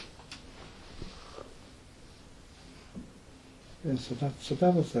 Indeed. Yeah, so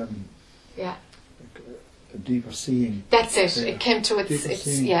that was Yeah. a deeper seeing. That's it. Yeah. It came to its Deeper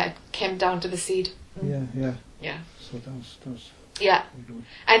seeing. it came down to the seed. Yeah. Yeah. So that was Yeah.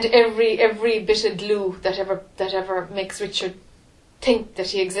 And every bit of glue that ever makes Richard think that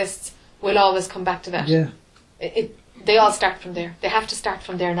he exists will always come back to that. yeah. They all start from there. They have to start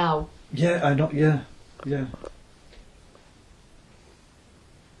from there now. Yeah, I know. Yeah.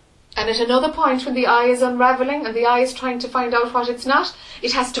 And at another point when the eye is unravelling and the eye is trying to find out what it's not,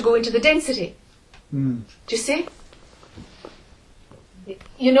 it has to go into the density. Mm. Do you see?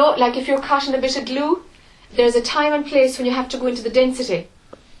 You know, like if you're caught in a bit of glue, there's a time and place when you have to go into the density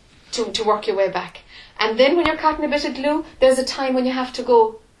to work your way back. And then when you're caught in a bit of glue, there's a time when you have to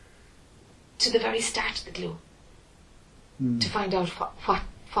go to the very start of the glue to find out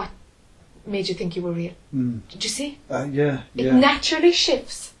what made you think you were real. Did you see? Yeah. It naturally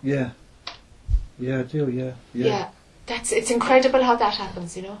shifts. Yeah. Yeah, I do, yeah. Yeah. It's incredible how that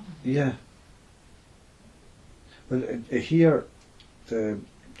happens, you know? Yeah. Well, here, the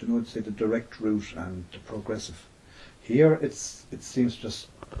direct route and the progressive. Here, it seems just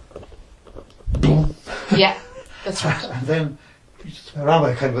boom. Yeah, that's right. And then just a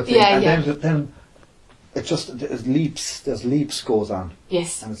rabbi kind of a thing. Yeah, and then it just there's leaps goes on.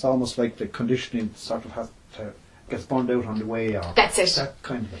 Yes. And it's almost like the conditioning sort of gets burned out on the way, or that's it. That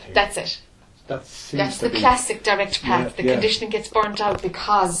kind of a thing. That's it. That's the classic direct path. Yeah, the conditioning gets burnt out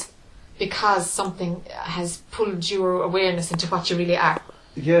because something has pulled your awareness into what you really are.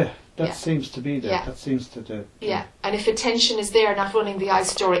 Yeah, that seems to be there. Yeah. That seems to Yeah, and if attention is there, not running the I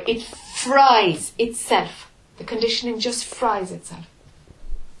story, it fries itself. The conditioning just fries itself.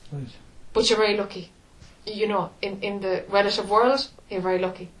 Right. But you're very lucky. You know, in the relative world, you're very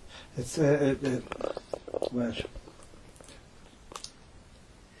lucky. It's well.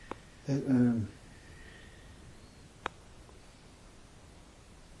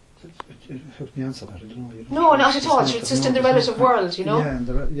 Help me answer that. I don't know. No, not at all. It's just in the relative world, you know.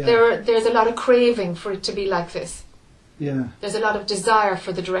 Yeah, There's a lot of craving for it to be like this. Yeah. There's a lot of desire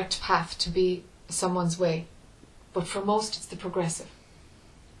for the direct path to be someone's way, but for most, it's the progressive.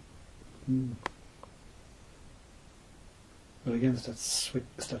 But again, it's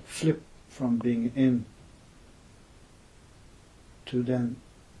that flip from being in to then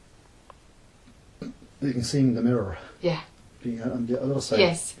being seeing the mirror. Yeah. Being on the other side.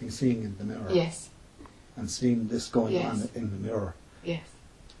 Yes. Being seeing in the mirror. Yes. And seeing this going Yes. on in the mirror. Yes.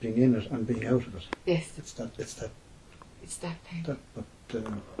 Being in it and being out of it. Yes. It's that thing.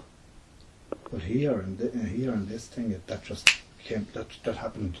 But here in this thing, that just became that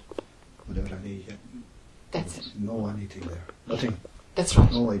happened without any. That's it. No anything there. Nothing. That's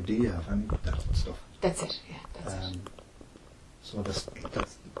right. No idea of any of that stuff. That's it. Yeah. That's it. So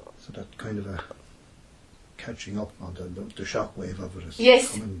that kind of a catching up on the shock wave of it is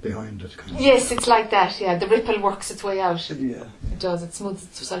Yes. coming behind it. Kind of. Yes, it's like that. Yeah, the ripple works its way out. Yeah. It does. It smooths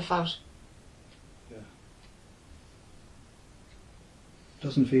itself out.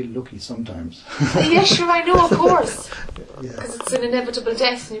 Doesn't feel lucky sometimes. Yeah, sure, I know, of course. Yeah. Because it's an inevitable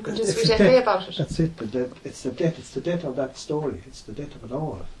death, and you can just It's be the death death. about it. That's it. It's the death of that story. It's the death of it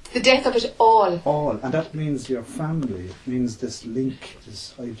all. The death of it all. All, and that means your family. It means this link,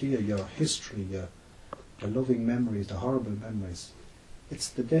 this idea, your history, your loving memories, the horrible memories. It's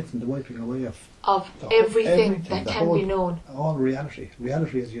the death and the wiping away of Everything that can be known. All reality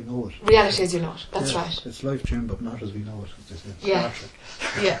as you know it. Reality as you know it. That's Yeah, right. It's life, Jim, but not as we know it. As they say. Yeah. Star Trek.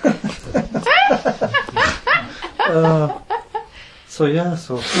 Yeah.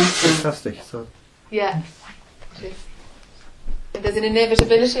 So fantastic. So Yeah. It is. And there's an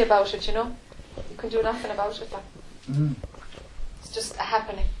inevitability about it, you know. You can do nothing about it. Like. It's just a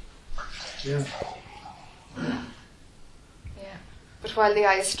happening. yeah. Yeah. But while the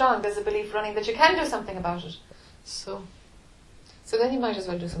I is strong, there's a belief running that you can do something about it. So then you might as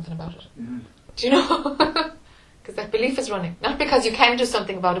well do something about it. Yeah. Do you know? Because that belief is running. Not because you can do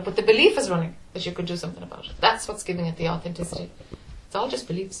something about it, but the belief is running that you could do something about it. That's what's giving it the authenticity. It's all just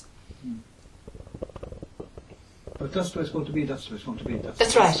beliefs. But that's the way it's going to be. That's the way it's going to be.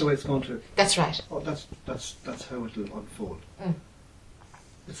 That's right. That's the way it's going to. That's right. Oh, that's how it will unfold. Mm.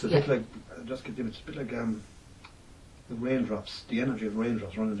 It's a bit like it's a bit like the raindrops, the energy of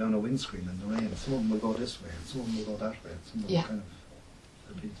raindrops running down a windscreen in the rain. Some of them will go this way, and some of them will go that way, and some of them kind of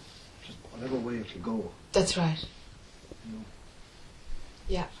it'll be just whatever way it will go. That's right. You know.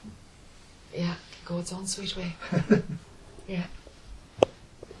 Yeah. Yeah. Go its own sweet way. Yeah.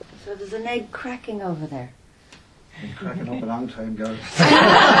 So there's an egg cracking over there. Been cracking up a long time, girl.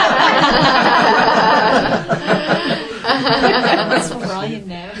 That's Brian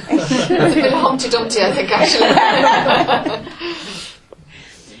now. It's a bit Humpty Dumpty, I think, actually.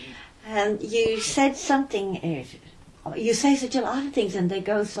 And you said something. You say such a lot of things, and they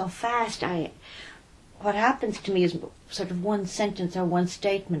go so fast. What happens to me is sort of one sentence or one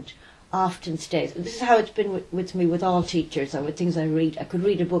statement often stays. This is how it's been with me with all teachers or with things I read. I could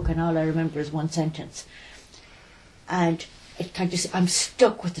read a book, and all I remember is one sentence. And it kind of, I'm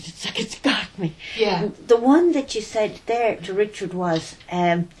stuck with it. It's like it's got me. Yeah. And the one that you said there to Richard was,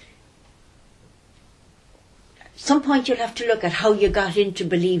 some point you'll have to look at how you got into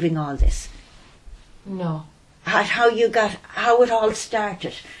believing all this. No. how it all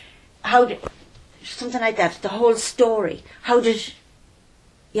started, something like that, the whole story. How did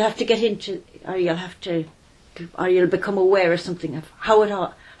you have to get into, or you'll become aware of something of how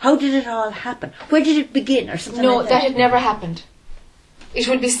did it all happen? Where did it begin, or something No, like that? that had never happened. It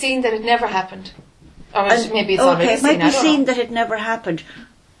will be seen that it never happened. Or maybe it's already okay, it might seen. I be don't seen know. that it never happened.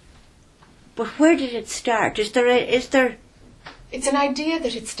 But where did it start? Is there? It's an idea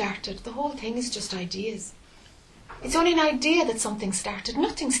that it started. The whole thing is just ideas. It's only an idea that something started.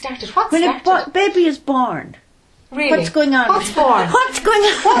 Nothing started. What When started? a baby is born, Really? what's going on? What's born? What's going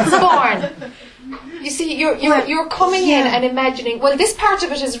on? What's born? You see, you're coming in and imagining, well, this part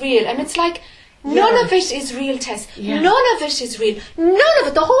of it is real, and it's like, none of it is real, Tess. Yeah. None of it is real. None of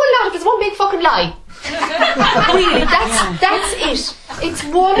it. The whole lot of it is one big fucking lie. Really, that's it. It's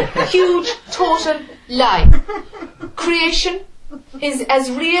one huge, total lie. Creation is as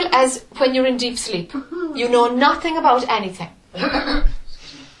real as when you're in deep sleep. You know nothing about anything.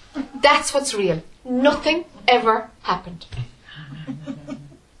 That's what's real. Nothing ever happened.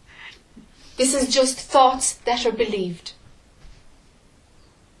 This is just thoughts that are believed.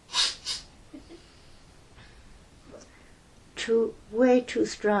 Way too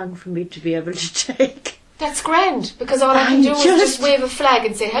strong for me to be able to take. That's grand, because all I can do is just wave a flag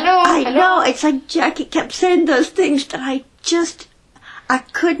and say hello. I hello. know, it's like Jackie kept saying those things that I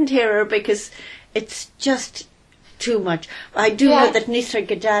couldn't hear her because it's just too much. I do know that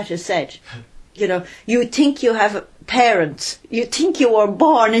Nisargadatta said, you think you have parents, you think you were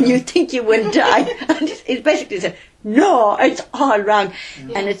born and you think you will die. And it basically said, no, it's all wrong.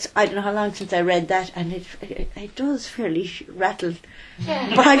 Yeah. And I don't know how long since I read that, and it does fairly rattle.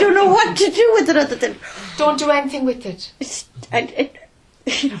 Yeah. But I don't know what to do with it other than... Don't do anything with it. It's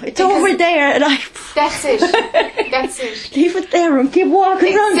over there, and That's it. That's it. leave it there and keep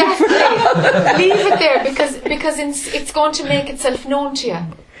walking around it for now. Leave it there because it's going to make itself known to you.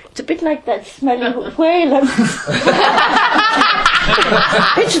 It's a bit like that smelly whale.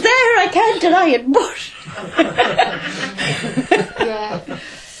 It's there, I can't deny it, but... Yeah.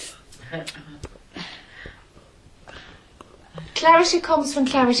 Clarity comes when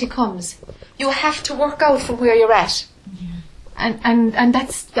clarity comes. You have to work out from where you're at. And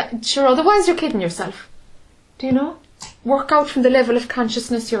that's sure, otherwise you're kidding yourself. Do you know? Work out from the level of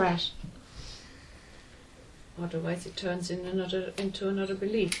consciousness you're at. Otherwise it turns into another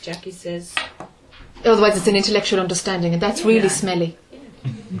belief. Jackie says... Otherwise it's an intellectual understanding, and that's really smelly.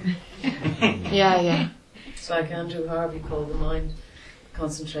 Yeah. So I can do Harvey call the mind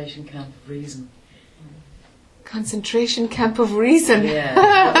concentration camp of reason. Concentration camp of reason.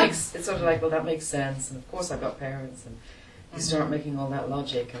 Yeah, it's sort of like, well, that makes sense, and of course I've got parents, and you start making all that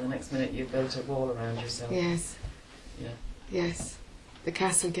logic, and the next minute you've built a wall around yourself. Yes. Yeah. Yes. The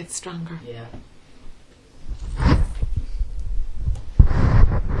castle gets stronger. Yeah.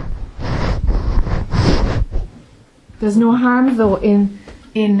 There's no harm though in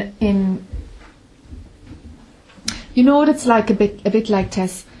you know what it's like a bit like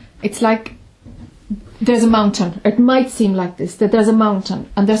Tess. It's like there's a mountain. It might seem like this, that there's a mountain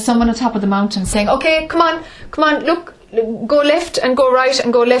and there's someone on top of the mountain saying, okay, come on, look, go left and go right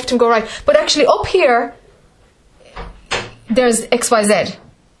and go left and go right. But actually up here there's XYZ.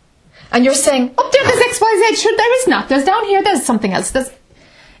 And you're saying, up there's XYZ. Sure, there is not. There's down here, there's something else.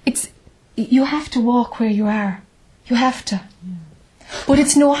 You have to walk where you are. You have to. But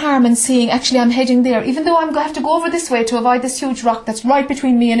it's no harm in seeing, actually I'm heading there. Even though I'm going to have to go over this way to avoid this huge rock that's right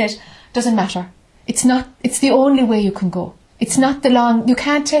between me and it, doesn't matter. It's the only way you can go. It's not you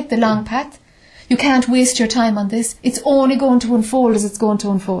can't take the long path. You can't waste your time on this. It's only going to unfold as it's going to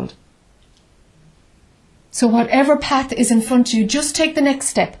unfold. So whatever path is in front of you, just take the next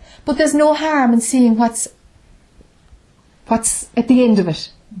step. But there's no harm in seeing what's at the end of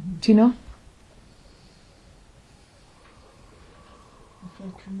it. Do you know? I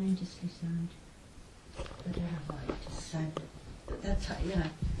feel tremendously sad. But just sad. That's how,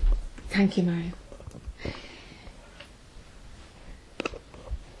 Thank you, Mariam.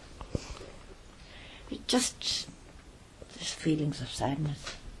 Just there's feelings of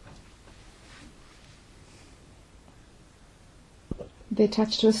sadness. Are they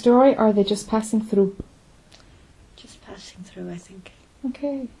attached to a story, or are they just passing through? Just passing through, I think.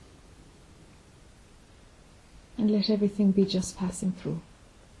 Okay. And let everything be just passing through.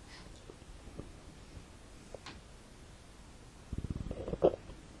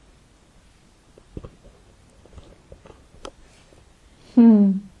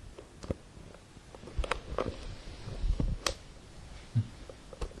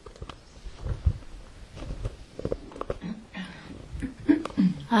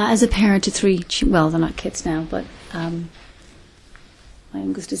 As a parent to 3, well, they're not kids now, but my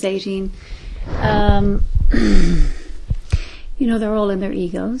youngest is 18. They're all in their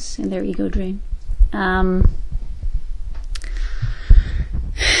egos, in their ego dream.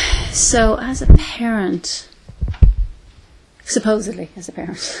 So as a parent, supposedly as a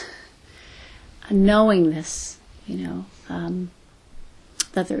parent, knowing this, that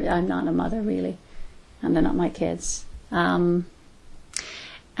I'm not a mother really, and they're not my kids. And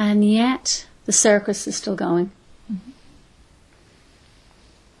yet the circus is still going.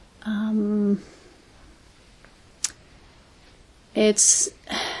 I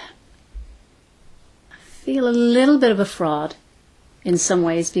feel a little bit of a fraud in some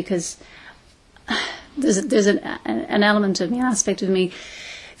ways, because there's an element of me, an aspect of me,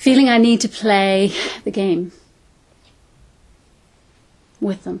 feeling I need to play the game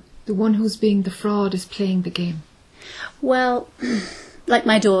with them. The one who's being the fraud is playing the game. Well, like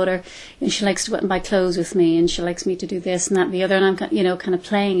my daughter, she likes to go out and buy clothes with me, and she likes me to do this and that and the other, and I'm kind of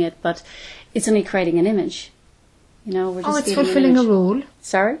playing it, but it's only creating an image. We're just it's fulfilling a role.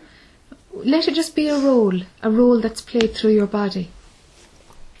 Sorry? Let it just be a role that's played through your body.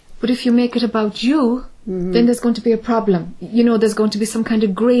 But if you make it about you, then there's going to be a problem. There's going to be some kind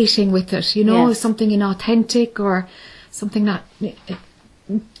of grating with it, Yes. something inauthentic or something not...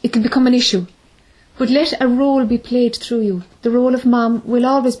 It can become an issue. But let a role be played through you. The role of mom will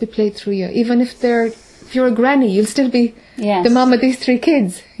always be played through you. Even if you're a granny, you'll still be the mom of these 3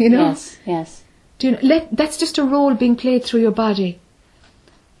 kids, Yes, yes. That's just a role being played through your body.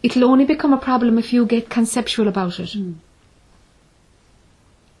 It'll only become a problem if you get conceptual about it.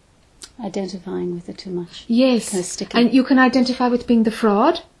 Identifying with it too much. Yes, Kind of sticking. and you can identify with being the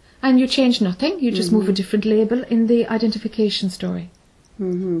fraud, and you change nothing. You just move a different label in the identification story.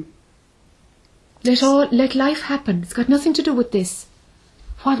 Let life happen. It's got nothing to do with this.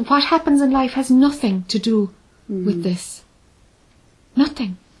 What happens in life has nothing to do with this.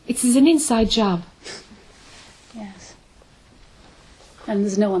 Nothing. It's an inside job. Yes. And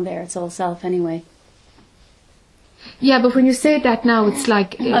there's no one there. It's all self anyway. Yeah, but when you say that now, it's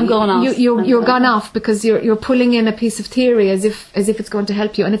like I'm going off. You're gone off because you're pulling in a piece of theory as if it's going to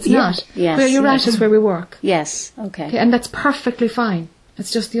help you, and it's not. Yes, where you're yes. at is where we work. Yes. Okay. And that's perfectly fine.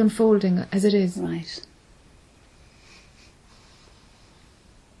 It's just the unfolding as it is. Right.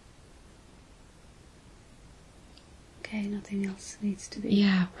 Okay. Nothing else needs to be.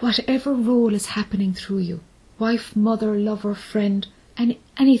 Yeah, whatever role is happening through you, wife, mother, lover, friend,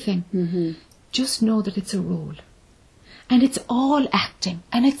 anything, just know that it's a role. And it's all acting,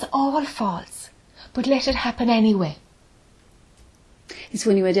 and it's all false. But let it happen anyway. It's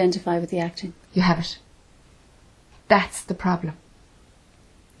when you identify with the acting. You have it. That's the problem.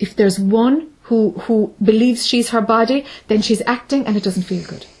 If there's one who believes she's her body, then she's acting and it doesn't feel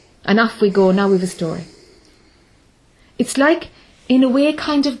good. And off we go, now we've a story. It's like, in a way,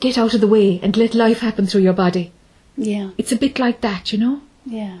 kind of get out of the way and let life happen through your body. Yeah. It's a bit like that,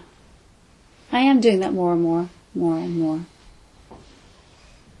 Yeah. I am doing that more and more.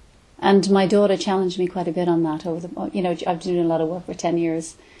 And my daughter challenged me quite a bit on that over I've been doing a lot of work for 10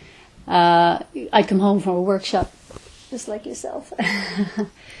 years. I'd come home from a workshop, just like yourself,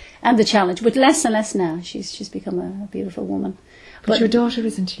 and the challenge, but less and less now. She's become a beautiful woman. But your daughter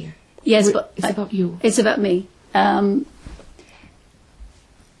isn't here. Yes, but it's about you. It's about me.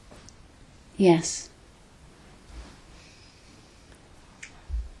 Yes.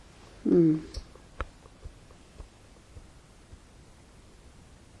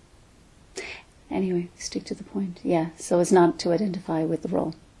 Anyway, stick to the point. Yeah, so it's not to identify with the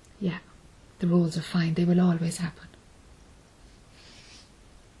role. Yeah, the roles are fine. They will always happen.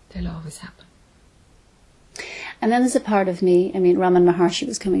 They'll always happen. And then there's a part of me, Raman Maharshi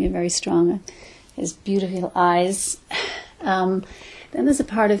was coming in very strong, his beautiful eyes. Then there's a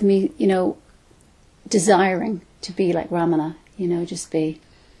part of me, desiring to be like Ramana, just be,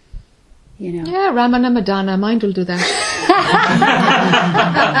 Yeah, Ramana Madonna, mind will do that.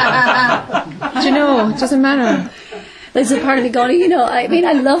 It doesn't matter. There's a part of me going,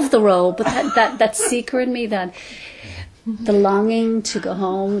 I love the role, but that seeker in me, that the longing to go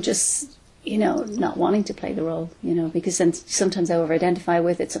home, just, not wanting to play the role, because then sometimes I over-identify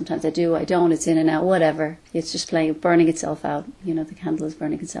with it, sometimes I do, I don't, it's in and out, whatever. It's just burning itself out, the candle is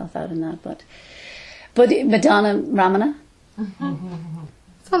burning itself out in that, but Madonna, Ramana?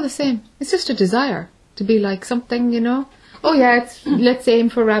 It's all the same. It's just a desire to be like something, Oh yeah, let's aim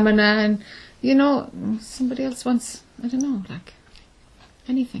for Ramana, and, somebody else wants, I don't know, like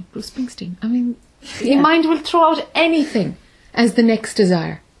anything, Bruce Springsteen. Your mind will throw out anything as the next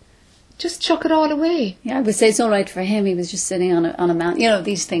desire. Just chuck it all away. Yeah, I would say it's all right for him. He was just sitting on a mountain. You know,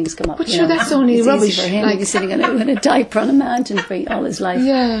 these things come up. But you sure, know. that's only It's rubbish. easy for him. Like- He's sitting on a diaper on a mountain for all his life.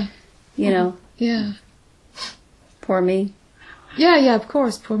 Yeah, You know, yeah. poor me. Yeah, of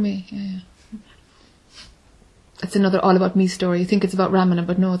course, poor me. Yeah. It's another all about me story. You think it's about Ramana,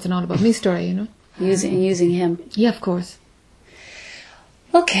 but no, it's an all about me story, you know? Using him. Yeah, of course.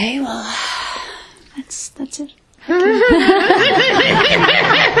 Okay, well, that's it.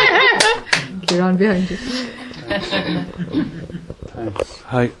 You're on behind you. Thanks.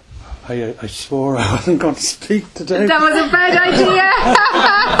 I swore I wasn't going to speak today. That was a bad idea.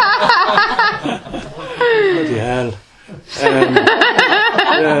 Bloody hell.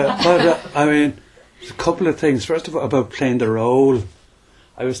 But I mean, there's a couple of things. First of all, about playing the role.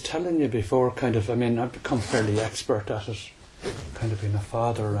 I was telling you before, I've become fairly expert at it. Kind of being a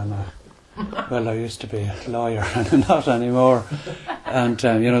father and I used to be a lawyer and I'm not anymore. And,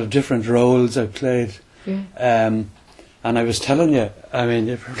 the different roles I played. Yeah. And I was telling you,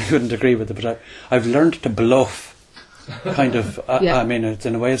 you probably wouldn't agree with it, but I've learned to bluff. Kind of, Yeah. it's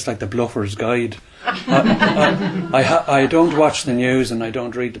in a way it's like the bluffer's guide. I don't watch the news and I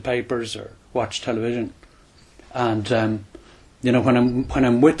don't read the papers or watch television. And when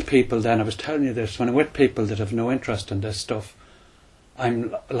I'm with people, then I was telling you this, when I'm with people that have no interest in this stuff,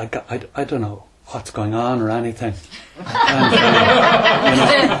 I'm like I don't know what's going on or anything. And,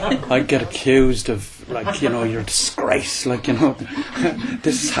 I get accused of you're a disgrace,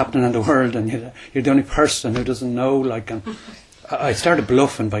 this is happening in the world and you're the only person who doesn't know, and I started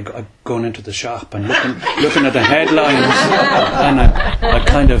bluffing by going into the shop and looking at the headlines and I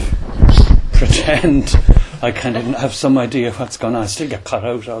kind of pretend I kind of have some idea what's going on. I still get cut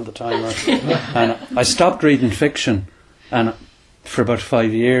out all the time. And I stopped reading fiction and for about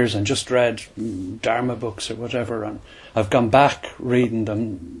 5 years and just read Dharma books or whatever, and I've gone back reading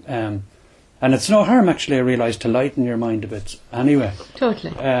them. And it's no harm, actually, I realised, to lighten your mind a bit anyway.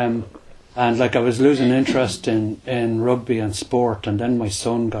 Totally. And I was losing interest in rugby and sport, and then my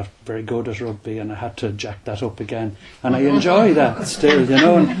son got very good at rugby and I had to jack that up again. And I enjoy that still,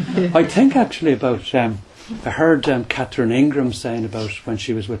 And I think actually about, I heard Catherine Ingram saying about when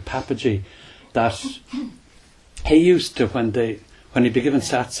she was with Passaddhi that he used to, when he'd be given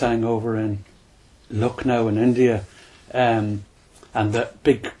satsang over in Lucknow in India, and the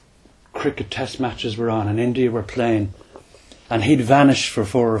big cricket test matches were on and India were playing, and he'd vanish for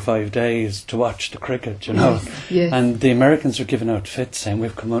 4 or 5 days to watch the cricket, Yes. And the Americans were giving out fits saying,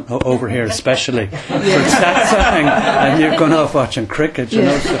 we've come over here especially for satsang and you've gone off watching cricket,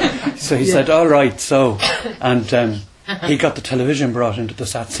 So he said, all right, so, and he got the television brought into the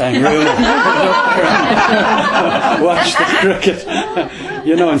satsang room watch the cricket,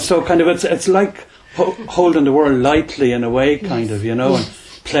 and so kind of it's like holding the world lightly in a way, kind of, and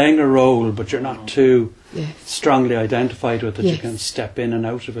playing a role, but you're not too strongly identified with it. You can step in and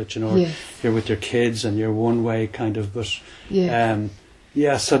out of it, You're with your kids and you're one way, kind of, but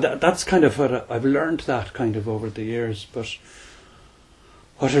so that's kind of what I've learned that kind of over the years. But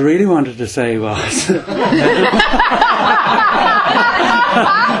what I really wanted to say was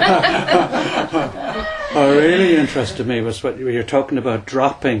what really interested me was what you're talking about,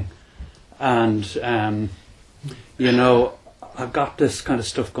 dropping, and I've got this kind of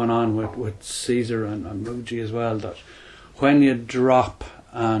stuff going on with Caesar and Muji as well, that when you drop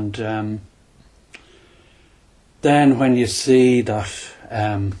and then when you see that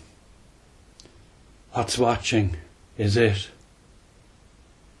what's watching is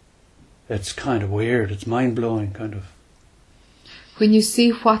it's kind of weird, it's mind-blowing, kind of. When you see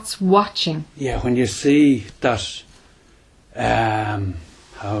what's watching. Yeah, when you see that,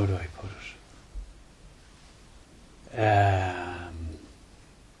 how do I put it?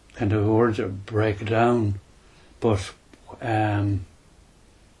 Kind of words that break down, but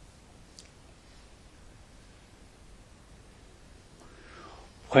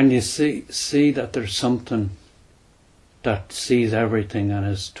when you see that there's something that sees everything and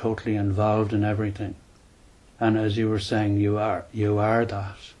is totally involved in everything, and as you were saying, you are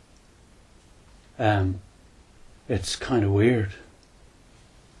that. It's kind of weird.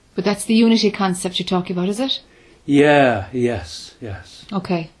 But that's the unity concept you're talking about, is it? Yeah. Yes.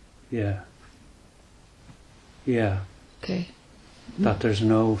 Okay. Yeah. Okay. That there's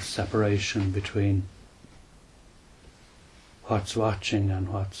no separation between what's watching and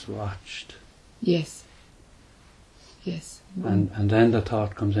what's watched. Yes. And then the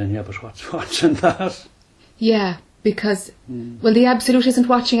thought comes in, yeah, but what's watching that? Yeah, because, well, the Absolute isn't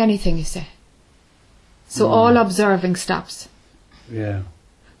watching anything, you say. So all observing stops. Yeah.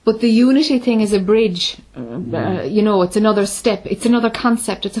 But the unity thing is a bridge. You know, it's another step. It's another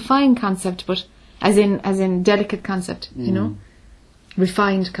concept. It's a fine concept, but as in delicate concept. You know,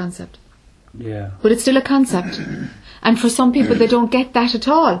 refined concept. Yeah. But it's still a concept. And for some people, they don't get that at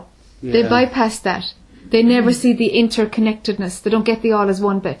all. They Yeah. bypass that. They never see the interconnectedness. They don't get the all as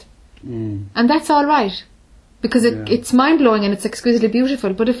one bit. And that's all right. Because it's mind-blowing and it's exquisitely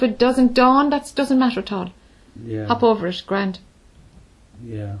beautiful. But if it doesn't dawn, that doesn't matter at all. Yeah. Hop over it, grand.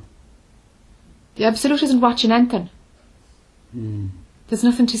 Yeah. The Absolute isn't watching anything. There's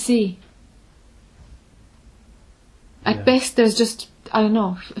nothing to see. At best, there's just, I don't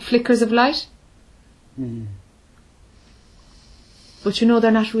know, flickers of light. But you know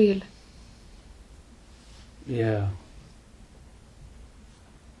they're not real. Yeah.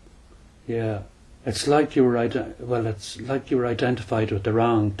 Yeah. It's like you were it's like you were identified with the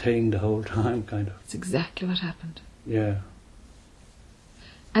wrong thing the whole time, kind of. It's exactly what happened. Yeah.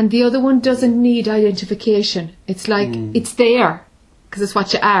 And the other one doesn't need identification. It's like, it's there, because it's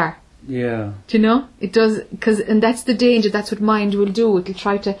what you are. Yeah. Do you know? It does, and that's the danger, that's what mind will do. It'll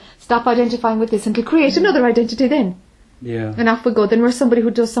try to stop identifying with this and it'll create another identity then. Yeah. And off we go. Then we're somebody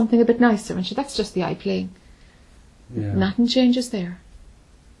who does something a bit nicer. And that's just the eye playing. Yeah. Nothing changes there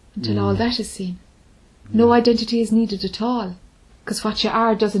until all that is seen. No identity is needed at all. Because what you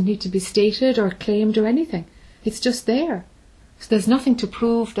are doesn't need to be stated or claimed or anything. It's just there. So there's nothing to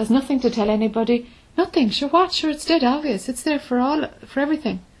prove. There's nothing to tell anybody. Nothing. Sure what? Sure, it's dead obvious. It's there for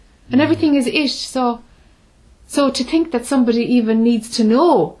everything. And everything is it. So to think that somebody even needs to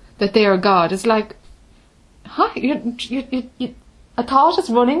know that they are God is like, a thought is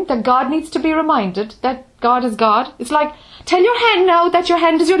running that God needs to be reminded that God is God. It's like, tell your hand now that your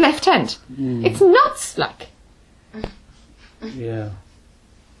hand is your left hand. It's nuts, like. Yeah.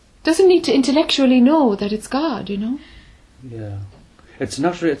 Doesn't need to intellectually know that it's God, you know. Yeah. It's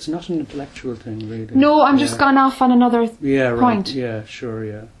not an intellectual thing, really. No, I'm just gone off on another point. Right. Yeah, sure,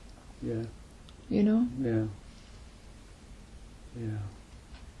 yeah. Yeah. You know? Yeah. Yeah.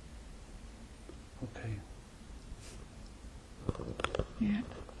 Okay. Yeah.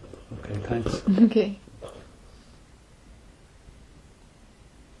 Okay, thanks. Okay.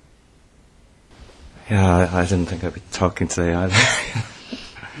 Yeah, I didn't think I'd be talking today either.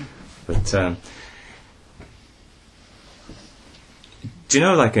 But do you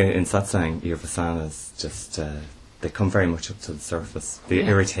know, like in satsang, your vasanas just they come very much up to the surface. The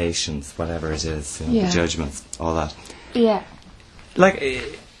irritations, whatever it is, the judgments, all that. Yeah. Like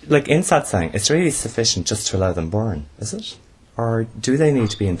in satsang, it's really sufficient just to allow them burn, is it? Or do they need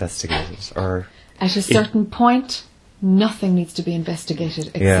to be investigated? Or at a certain point, nothing needs to be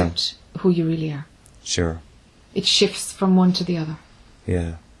investigated except who you really are. Sure. It shifts from one to the other.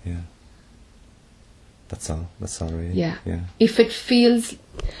 Yeah, yeah. That's all really. Yeah. Yeah. If it feels,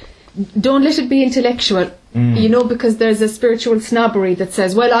 don't let it be intellectual, you know, because there's a spiritual snobbery that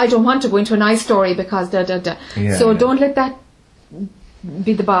says, well, I don't want to go into an eye story because da da da. Yeah, so don't let that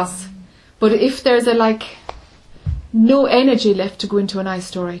be the boss. But if there's no energy left to go into an eye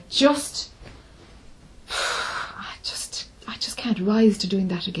story, I just can't rise to doing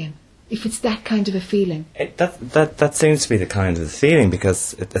that again. If it's that kind of a feeling. That seems to be the kind of feeling,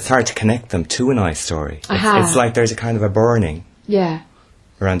 because it's hard to connect them to an eye story. It's like there's a kind of a burning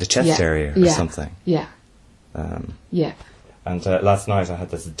around the chest area or something. Yeah. Yeah. And last night I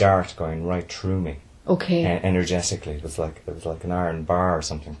had this dart going right through me. Okay. Energetically, it was like an iron bar or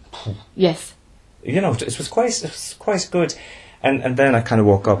something. Yes. You know, it was quite good. And then I kind of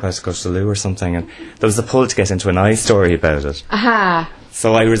woke up, I had to go to the loo or something, and there was a pull to get into an eye story about it. Aha.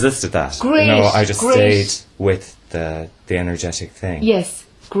 So I resisted that. Great. You know, I just stayed with the energetic thing. Yes.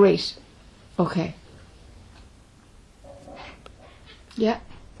 Great. Okay. Yeah.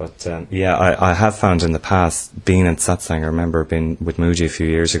 But I have found in the past, being in satsang, I remember being with Muji a few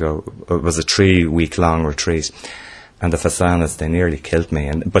years ago. It was a 3-week-long retreat, and the fasanas, they nearly killed me.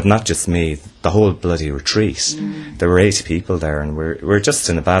 But not just me, the whole bloody retreat. There were 80 people there, and we're just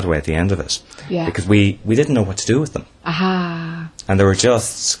in a bad way at the end of it. Yeah. Because we didn't know what to do with them. Aha. And they were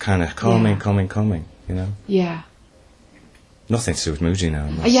just kind of coming, you know. Yeah. Nothing to do with Muji now.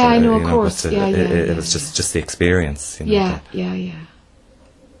 Yeah, I know, of know, course. But, it was just the experience. You know, Yeah.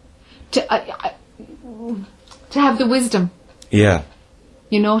 To have the wisdom. Yeah.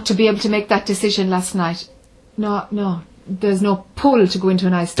 You know, to be able to make that decision last night. No, there's no pull to go into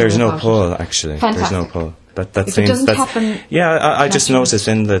an eye story. There's no pull, actually. Fantastic. There's no pull. That if seems, it doesn't happen... Yeah, I just noticed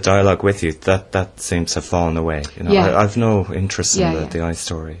in the dialogue with you that seems to have fallen away. You know, I've no interest in the eye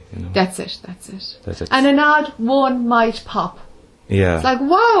story. You know. That's it. And an odd one might pop. Yeah. It's like,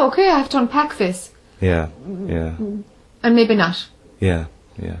 wow, okay, I have to unpack this. Yeah. And maybe not. Yeah.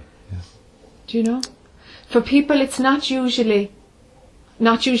 yeah. Do you know? For people, it's not usually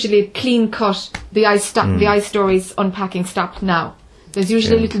clean cut. The eye stories unpacking stopped now. There's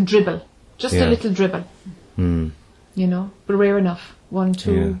usually a little dribble, just a little dribble. Mm. You know, but rare enough. 1,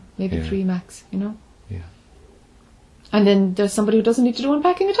 2, Yeah, maybe yeah. 3 max. You know. Yeah. And then there's somebody who doesn't need to do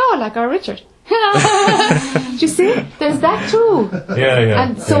unpacking at all, like our Richard. Do you see? There's that too. Yeah.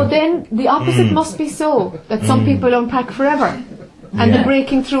 And so then the opposite must be so, that some people unpack forever and the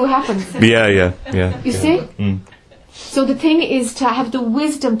breaking through happens. Yeah. You see? Mm. So the thing is to have the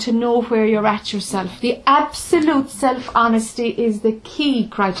wisdom to know where you're at yourself. The absolute self-honesty is the key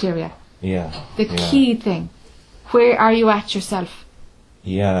criteria. Yeah. The key thing. Where are you at yourself?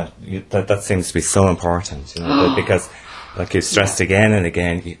 Yeah, that seems to be so important, you know, because, like you've stressed again and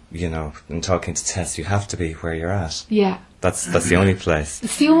again, you know, in talking to Tess, you have to be where you're at. Yeah. That's the only place.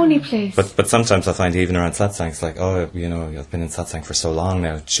 It's the only place. But sometimes I find even around satsang, it's like, oh, you know, I've been in satsang for so long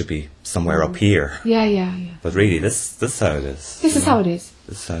now, it should be somewhere up here. Yeah. But really, this is how it is. This is how it is.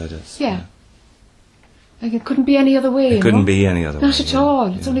 This is how it is. Yeah. Like it couldn't be any other way. It couldn't be any other way. Not at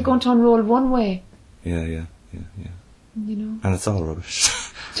all. It's only going to unroll one way. Yeah. You know. And it's all rubbish.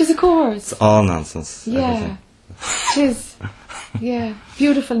 Just of course. It's all nonsense. Yeah. Everything. It is. Yeah.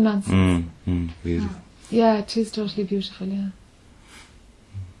 Beautiful nonsense. Beautiful. Yeah, it is totally beautiful, yeah.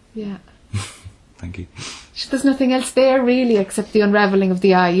 Yeah. Thank you. There's nothing else there really except the unravelling of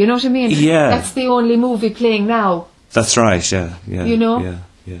the eye, you know what I mean? Yeah. That's the only movie playing now. That's right, yeah. You know?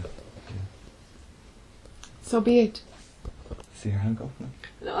 Yeah. So be it. See your hand go?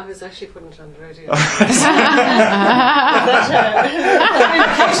 No, I was actually putting it on the radio. I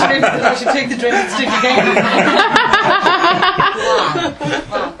should take the drinking stick again.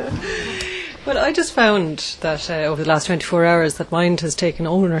 But I just found that over the last 24 hours that mind has taken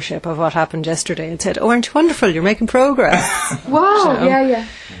ownership of what happened yesterday and said, oh, aren't you wonderful, you're making progress. Wow, you know? yeah.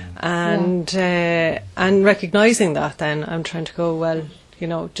 And recognising that then, I'm trying to go, well, you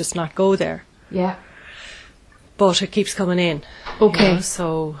know, just not go there. Yeah. But it keeps coming in. Okay. You know,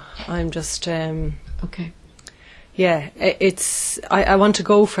 so I'm just... okay. Yeah, it's... I want to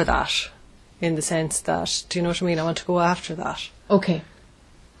go for that, in the sense that, do you know what I mean? I want to go after that. Okay.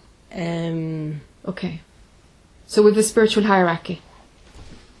 Okay. So with the spiritual hierarchy.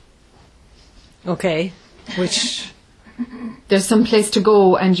 Okay. Which... There's some place to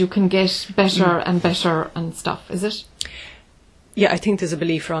go and you can get better and better and stuff, is it? Yeah, I think there's a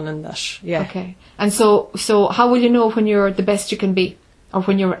belief running that, yeah. Okay. And so how will you know when you're the best you can be? Or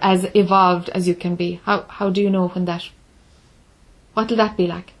when you're as evolved as you can be? How do you know when that... What will that be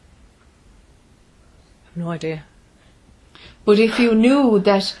like? I have no idea. But if you knew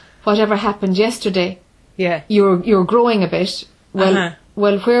that whatever happened yesterday, you're growing a bit, well,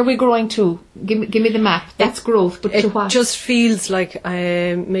 where are we growing to? Give me the map. That's growth, but to what? It just feels like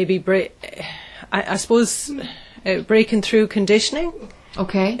maybe I suppose breaking through conditioning.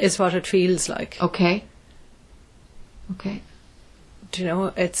 Okay. Is what it feels like. Okay. Do you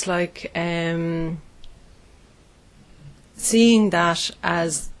know? It's like seeing that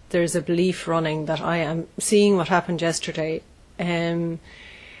as there's a belief running that I am seeing what happened yesterday.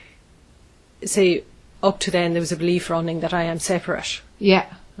 Say up to then there was a belief running that I am separate.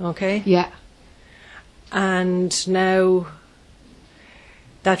 Yeah. Okay. Yeah. And now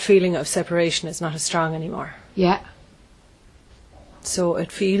that feeling of separation is not as strong anymore. Yeah. So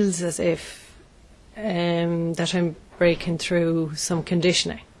it feels as if that I'm breaking through some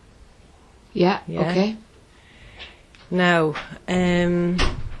conditioning. Yeah. Okay. Now,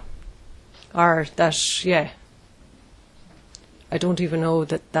 or that, I don't even know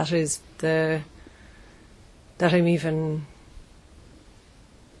that is that I'm even,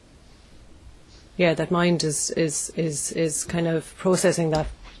 that mind is kind of processing that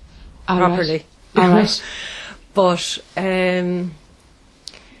properly. All right. But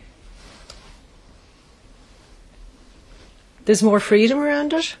there's more freedom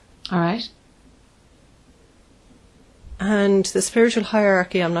around it. All right. And the spiritual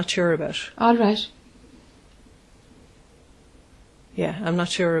hierarchy, I'm not sure about. All right. Yeah, I'm not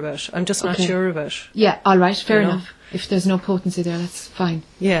sure about. I'm just not sure about. Yeah, all right, fair enough. If there's no potency there, that's fine.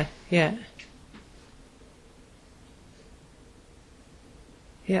 Yeah. Yeah,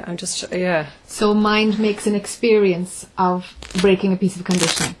 I'm just, So mind makes an experience of breaking a piece of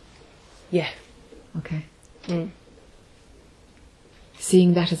conditioning? Yeah. Okay.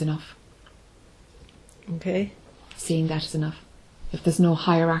 Seeing that is enough. Okay. Seeing that is enough. If there's no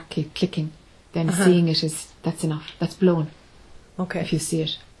hierarchy clicking, then seeing it that's enough. That's blown. Okay. If you see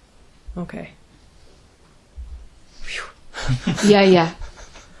it. Okay. Yeah.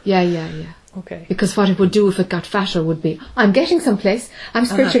 Okay. Because what it would do if it got fatter would be, I'm getting someplace, I'm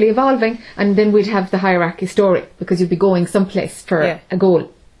spiritually evolving, and then we'd have the hierarchy story, because you'd be going someplace for a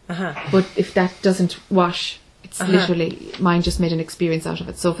goal. But if that doesn't wash, it's literally, mind just made an experience out of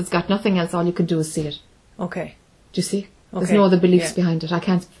it. So if it's got nothing else, all you can do is see it. Okay. Do you see? There's no other beliefs behind it. I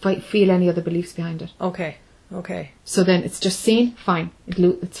can't feel any other beliefs behind it. Okay. Okay. So then it's just seen, fine.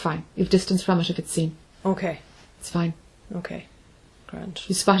 It's fine. You've distance from it if it's seen. Okay. It's fine. Okay. Grand.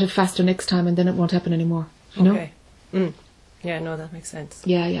 You spot it faster next time and then it won't happen anymore. You know? Okay. Yeah, no, that makes sense.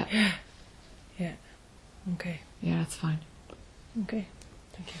 Yeah. Yeah. Okay. Yeah, that's fine. Okay.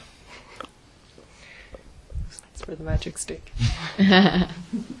 Thank you. Thanks for the magic stick.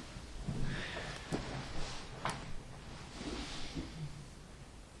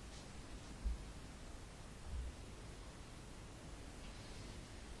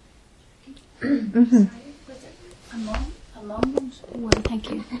 A moment. Well, thank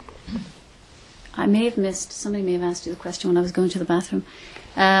you. I may have missed. Somebody may have asked you the question when I was going to the bathroom.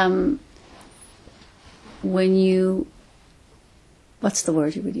 When you, what's the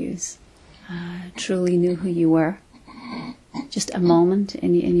word you would use? Truly knew who you were. Just a moment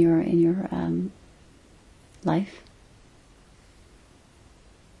in your life.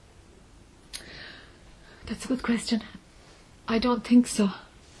 That's a good question. I don't think so.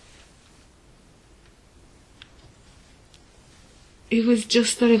 It was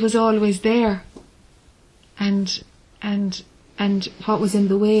just that it was always there, and what was in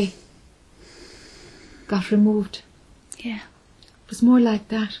the way got removed. Yeah, it was more like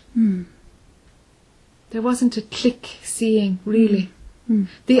that. There wasn't a click seeing really.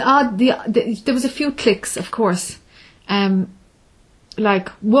 There was a few clicks, of course. Like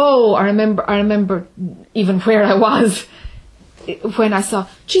whoa! I remember even where I was. When I saw,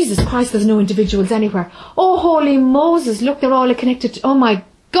 Jesus Christ, there's no individuals anywhere. Oh, holy Moses, look, they're all connected. Oh my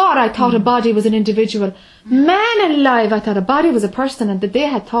God, I thought a body was an individual. Man alive, I thought a body was a person and that they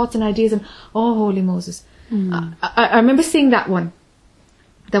had thoughts and ideas. And oh, holy Moses. I remember seeing that one.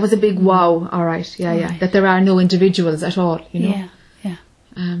 That was a big wow, all right, yeah. That there are no individuals at all, you know. Yeah.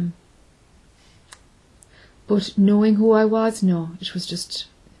 But knowing who I was, no, it was just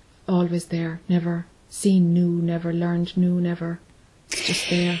always there, never seen new, never learned new, never. It's just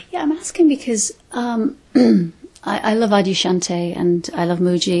there. Yeah, I'm asking because I love Adyashanti and I love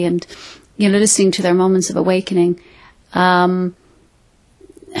Mooji, and listening to their moments of awakening. That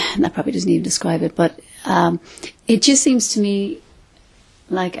probably doesn't even describe it, but it just seems to me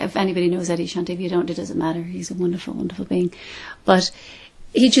like, if anybody knows Adyashanti, if you don't, it doesn't matter. He's a wonderful, wonderful being. But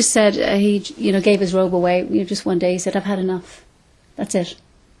he just said he gave his robe away. Just one day he said, "I've had enough. That's it."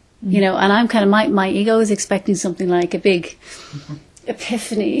 And I'm kind of, my ego is expecting something like a big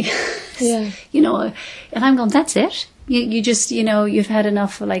epiphany, and I'm going, that's it. You just, you've had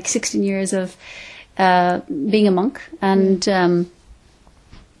enough for like 16 years of being a monk, and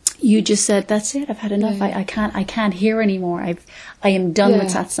you just said, that's it. I've had enough. I can't hear anymore. I am done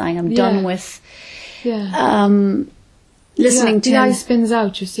with satsang. I'm done with listening to the eye spins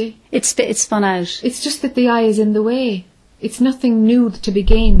out. You see, it's spun out. It's just that the eye is in the way. It's nothing new to be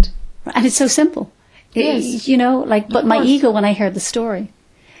gained. And it's so simple. Yes. But my ego, when I heard the story,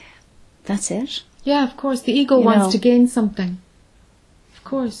 that's it. Yeah, of course. The ego wants to gain something. Of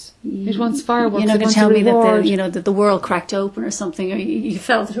course. It wants fireworks. You're not going to tell me that the world cracked open or something, or you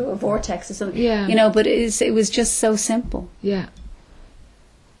fell through a vortex or something. Yeah. But it was just so simple. Yeah.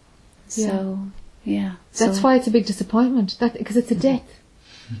 So, yeah. That's why it's a big disappointment. Because it's a death.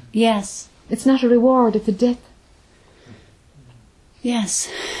 Yes. It's not a reward, it's a death. Yes.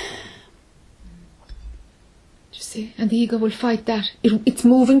 Do you see? And the ego will fight that. It's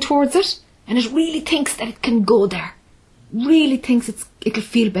moving towards it, and it really thinks that it can go there. Really thinks it'll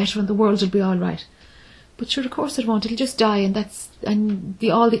feel better and the world will be all right. But sure, of course it won't. It'll just die, and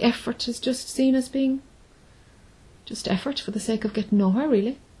all the effort is just seen as being just effort for the sake of getting nowhere.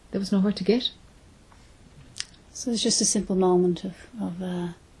 Really, there was nowhere to get. So it's just a simple moment of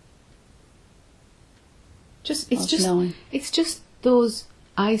knowing. It's just those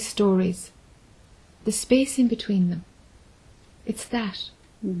eye stories, the space in between them. It's that.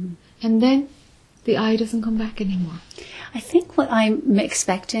 Mm-hmm. And then the eye doesn't come back anymore. I think what I'm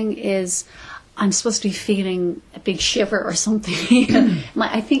expecting is I'm supposed to be feeling a big shiver or something.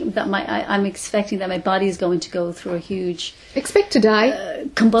 I think that I'm expecting that my body is going to go through a huge... Expect to die.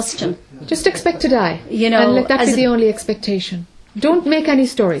 Combustion. Just expect to die. And let that be the only expectation. Don't make any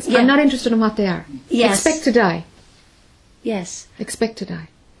stories. Yeah. I'm not interested in what they are. Yes. Expect to die. Yes. Expect to die.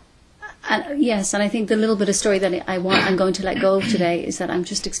 And yes, and I think the little bit of story that I'm going to let go of today is that I'm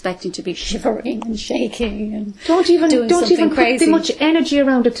just expecting to be shivering and shaking and Don't even put crazy. too much energy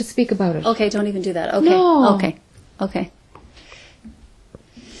around it to speak about it. Okay, don't even do that. Okay, No. okay.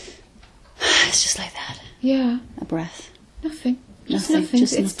 It's just like that. Yeah. A breath. Nothing. Just Nothing, nothing.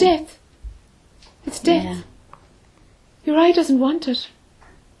 just It's nothing. death. It's death. Yeah. Your eye doesn't want it.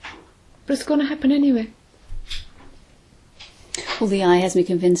 But it's going to happen anyway. Well, the eye has me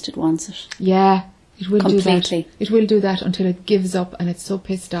convinced it wants it. Yeah. It will Completely. do that. It will do that until it gives up and it's so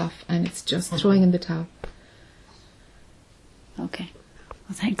pissed off and it's just throwing in the towel. Okay.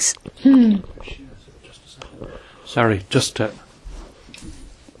 Well, thanks. Sorry, just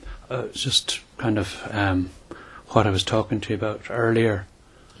kind of what I was talking to you about earlier,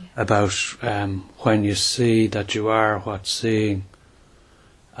 about when you see that you are what's seeing,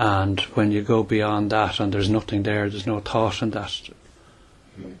 and when you go beyond that and there's nothing there, there's no thought in that.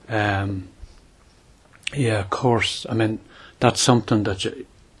 Yeah, of course. I mean, that's something that you,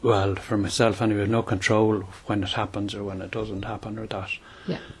 well, for myself anyway, no control of when it happens or when it doesn't happen or that.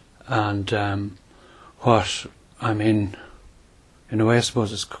 Yeah. And what, I mean, in a way I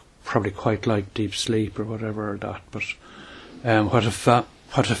suppose it's probably quite like deep sleep or whatever or that, but what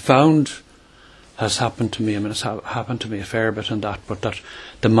I've found has happened to me, I mean it's happened to me a fair bit in that, but that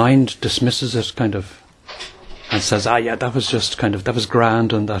the mind dismisses it kind of and says, yeah, that was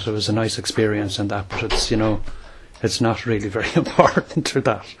grand and that it was a nice experience and that, but it's, it's not really very important or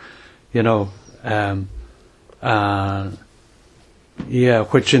that, yeah,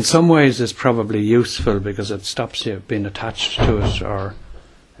 which in some ways is probably useful because it stops you being attached to it, or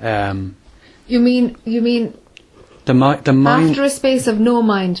You mean the mind after a space of no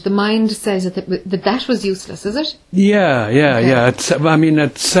mind, the mind says that was useless, is it? Yeah. Okay.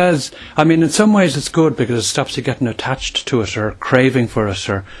 It says, in some ways it's good because it stops you getting attached to it or craving for it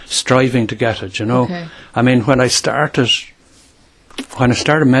or striving to get it, Okay. When I started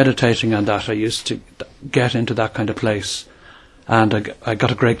meditating on that, I used to get into that kind of place, and I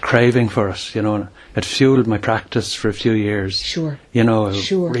got a great craving for it, and it fueled my practice for a few years. Sure. I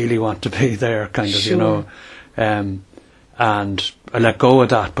Sure. really want to be there, kind of, Sure. and I let go of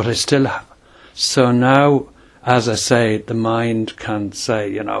that, but I still. So now, as I say, the mind can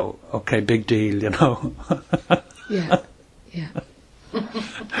say, okay, big deal, Yeah. Yeah.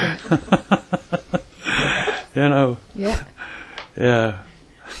 Yeah. Yeah.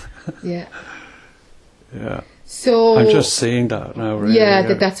 Yeah. Yeah. So I'm just seeing that now, really.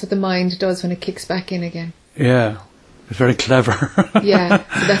 Yeah, that's what the mind does when it kicks back in again. Yeah. It's very clever. Yeah,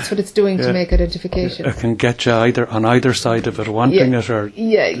 so that's what it's doing to make identification. It can get you on either side of it, wanting it or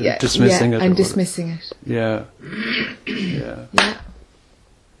dismissing it. And dismissing it. Yeah. Yeah. Yeah.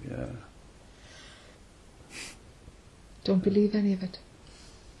 Yeah. Don't believe any of it.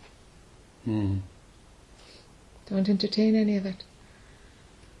 Don't entertain any of it.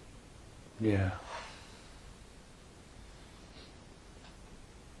 Yeah.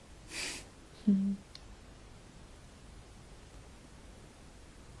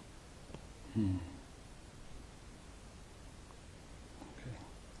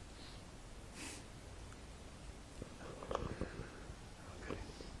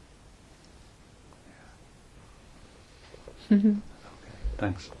 Okay.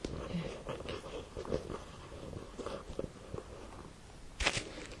 Thanks. Do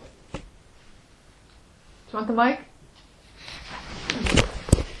you want the mic?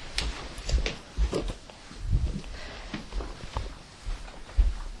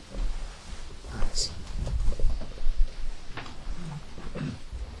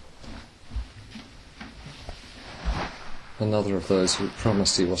 Another of those who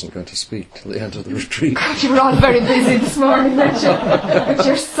promised he wasn't going to speak till the end of the retreat. God, you were all very busy this morning, weren't you? With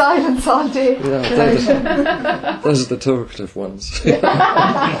your silence all day. Yeah, those are the talkative ones. Yeah.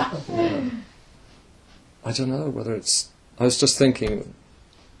 I don't know whether it's... I was just thinking,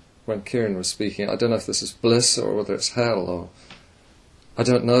 when Kieran was speaking, I don't know if this is bliss or whether it's hell, or... I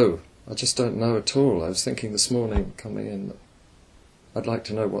don't know. I just don't know at all. I was thinking this morning, coming in, that I'd like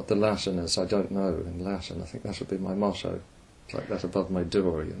to know what the Latin is. I don't know in Latin. I think that would be my motto. It's like that above my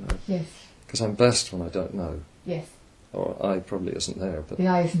door, Yes. Because I'm best when I don't know. Yes. Or I probably isn't there. But the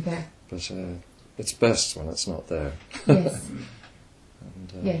eye isn't there. But it's best when it's not there. Yes. And,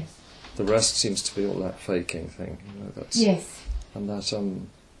 yes. The rest seems to be all that faking thing. That's, yes. And that,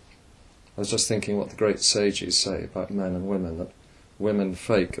 I was just thinking what the great sages say about men and women, that women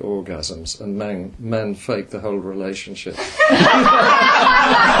fake orgasms and men fake the whole relationship.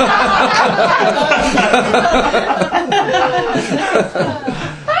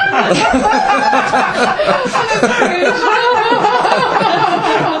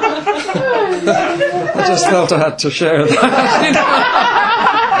 just felt I had to share that.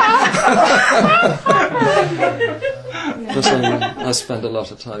 But I spend a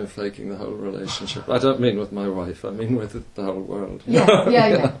lot of time faking the whole relationship. I don't mean with my wife, I mean with the whole world.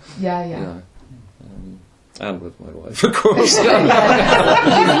 Yeah. And with my wife, of course. Exactly.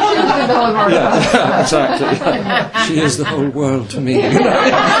 She is the whole world to me.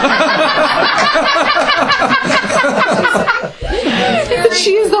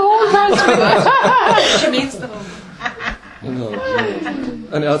 She is the whole world to me. She means the whole.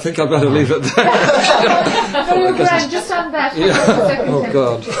 And I think I better leave it there. No, Grant, just on that. Oh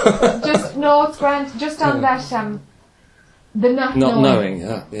God. No, it's Grant. Just on that. The not knowing.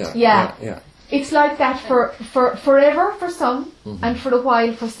 Yeah. It's like that for forever for some, and for a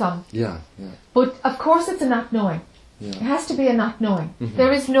while for some. Yeah. But of course, it's a not knowing. Yeah. It has to be a not knowing.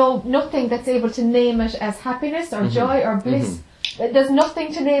 There is nothing that's able to name it as happiness or joy or bliss. There's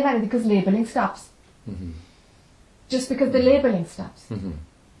nothing to name anything because labelling stops. Just because the labelling stops.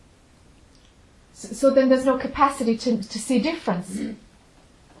 So then there's no capacity to see difference.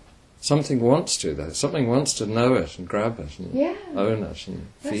 Something wants to, though. Something wants to know it and grab it and own it and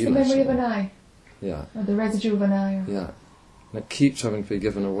That's feel it. the memory of an eye. Yeah. Or the residue of an eye. Yeah. And it keeps having to be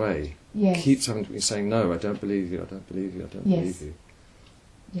given away. Yes. It keeps having to be saying, no, I don't believe you, I don't believe you, I don't believe you.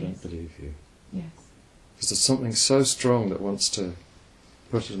 I don't believe you. Yes. Because there's something so strong that wants to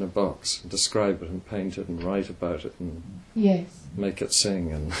put it in a box and describe it and paint it and write about it and make it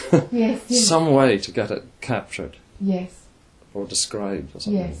sing and some way to get it captured. Yes. Or described or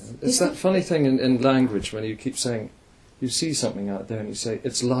something. Yes. It's that funny thing in language when you keep saying, you see something out there and you say,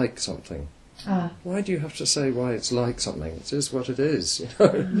 it's like something. Why do you have to say why it's like something? It is what it is, you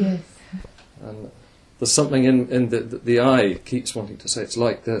know? Yes. And there's something in the eye keeps wanting to say it's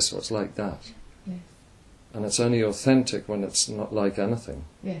like this or it's like that. Yes. And it's only authentic when it's not like anything.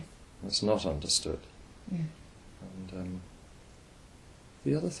 Yes. It's not understood. Yeah. And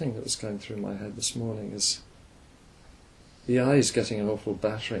the other thing that was going through my head this morning is the eye is getting an awful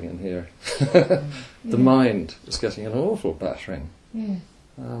battering in here. The mind is getting an awful battering. Yeah.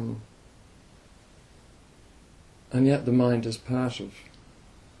 And yet the mind is part of,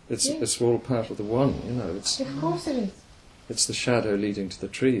 it's all part of the one, you know. It's, of course it is. It's the shadow leading to the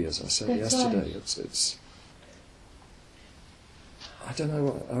tree, as I said yesterday. Right. It's. I don't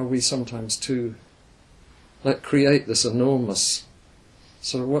know, are we sometimes too, create this enormous,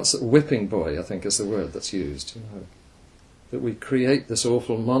 sort of, what's it, whipping boy, I think is the word that's used, you know. That we create this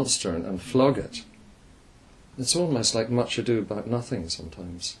awful monster and flog it. It's almost like Much Ado About Nothing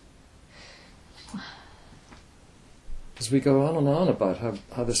sometimes. Because we go on and on about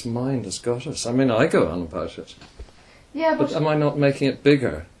how this mind has got us. I mean, I go on about it. Yeah, but am I not making it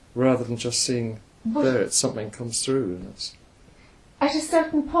bigger rather than just seeing there it's something comes through and it's... At a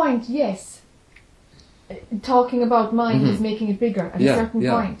certain point, yes. Talking about mind is making it bigger at a certain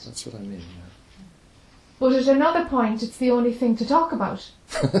point. That's what I mean. But at another point, it's the only thing to talk about.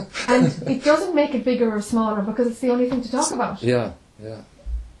 And it doesn't make it bigger or smaller because it's the only thing to talk about. Yeah.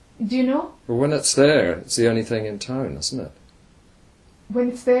 Do you know? Well, when it's there, it's the only thing in town, isn't it? When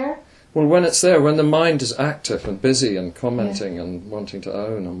it's there? Well, when it's there, when the mind is active and busy and commenting and wanting to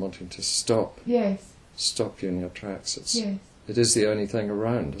own and wanting to stop. Yes. Stop you in your tracks. It is the only thing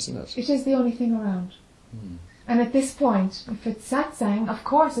around, isn't it? It is the only thing around. And at this point, if it's satsang, of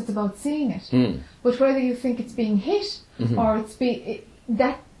course it's about seeing it. But whether you think it's being hit or it's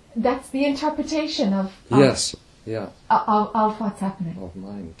that's the interpretation of what's happening. Of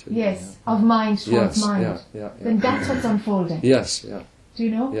mind too. Yes, of mind towards mind. Then that's what's unfolding. Yes. Do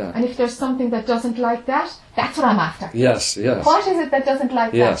you know? Yeah. And if there's something that doesn't like that, that's what I'm after. Yes. What is it that doesn't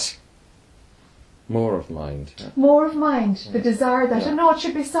like that? Yes. More of mind. Yeah. More of mind, the desire that, it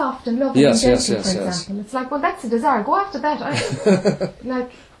should be soft and lovely and gentle, for example. Yes. It's like, well, that's a desire, go after that.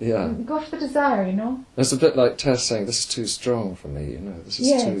 Go for the desire, you know. It's a bit like Tess saying, this is too strong for me, you know, this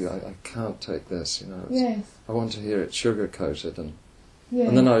is too, I can't take this, you know. I want to hear it sugar-coated. And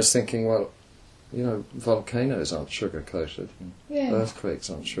then I was thinking, well, you know, volcanoes aren't sugar-coated, and earthquakes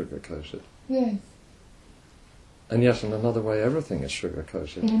aren't sugar-coated. Yes. And yet, in another way, everything is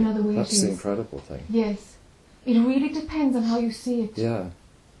sugar-coated. In another way, that's the incredible thing. Yes. It really depends on how you see it. Yeah.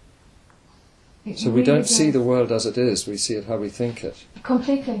 So really we don't see the world as it is, we see it how we think it.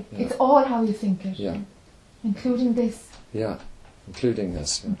 Completely. Yeah. It's all how you think it. Yeah. Including this. Yeah. Including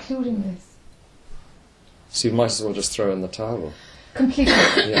this. Yeah. Including this. So you might as well just throw in the towel. Completely.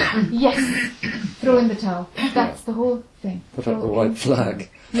 Yeah. Yes. Throw in the towel. That's the whole thing. Put up the white flag.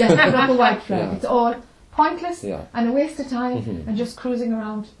 Yes, put up the white flag. Yeah. It's all pointless Yeah. and a waste of time and just cruising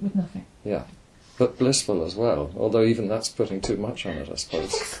around with nothing. Yeah. but blissful as well. Although even that's putting too much on it, I suppose.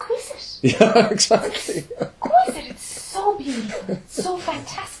 It's exquisite. Yeah, exactly. Exquisite. It's so beautiful. It's so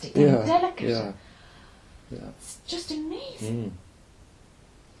fantastic and Yeah, delicate. yeah, yeah. It's just amazing.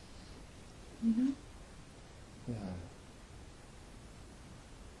 Mm. Yeah.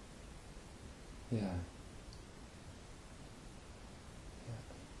 Yeah.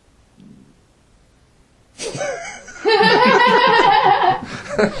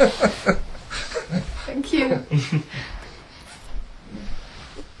 Thank you.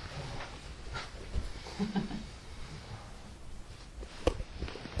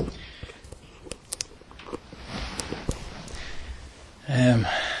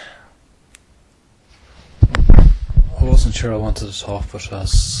 I wasn't sure I wanted to talk, but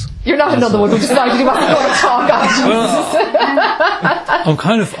as You're not another one who decided he wasn't going to talk after.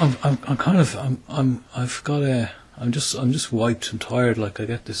 I'm just wiped and tired. Like I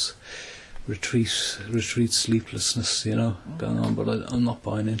get this retreat sleeplessness, going on, but I'm not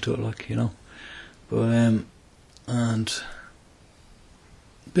buying into it, But and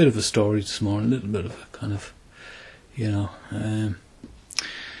a bit of a story this morning, a little bit of a kind of, it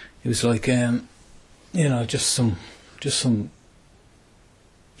was like,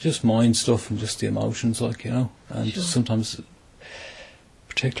 just mind stuff and just the emotions, and Sure. sometimes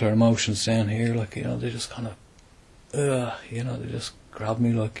particular emotions down here, they just kind of, they just grab me,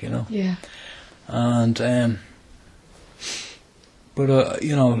 Yeah. and but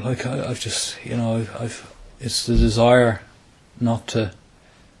I've just, I've it's the desire not to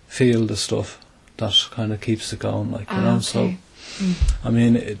feel the stuff that kind of keeps it going, Okay. So I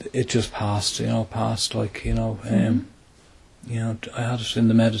mean, it just passed, I had it in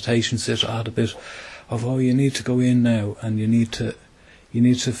the meditation sit. I had a bit of, you need to go in now, and you need to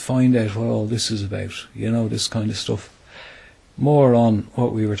find out what all this is about, this kind of stuff. More on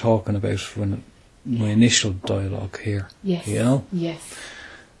what we were talking about when my initial dialogue here, Yes. Yes.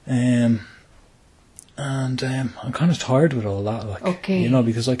 and I'm kind of tired with all that, Okay.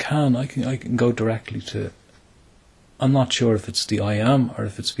 because I can go directly to. I'm not sure if it's the I am or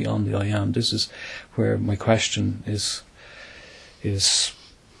if it's beyond the I am. This is where my question is this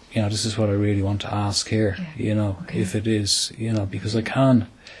is what I really want to ask here, Okay. if it is, because I can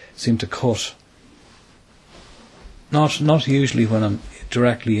seem to cut. Not usually when I'm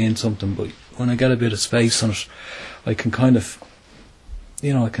directly in something, but when I get a bit of space on it, I can kind of,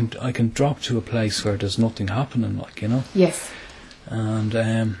 I can drop to a place where there's nothing happening, Yes. And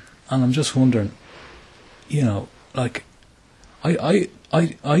I'm just wondering, I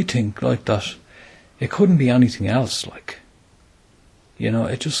think like that, it couldn't be anything else,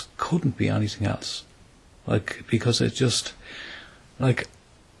 it just couldn't be anything else, because it just,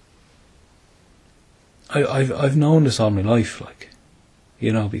 I've known this all my life,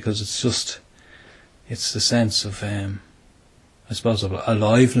 because it's the sense of, I suppose, of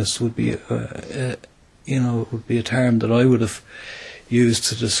aliveness would be, would be a term that I would have used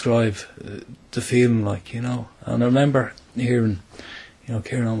to describe the feeling, and I remember hearing,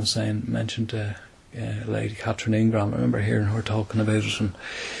 Kieran was mentioned Lady Catherine Ingram. I remember hearing her talking about it, and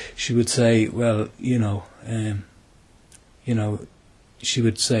she would say, well, she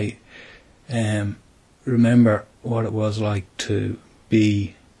would say, remember what it was like to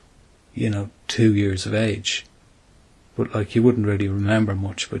be, 2 years of age. But you wouldn't really remember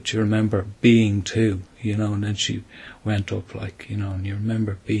much, but you remember being 2, and then she went up, and you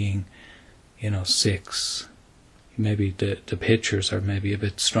remember being, 6. Maybe the pictures are maybe a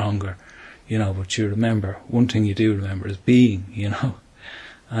bit stronger, but you remember, one thing you do remember is being,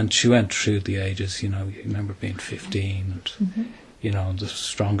 and she went through the ages, you remember being 15 and, and the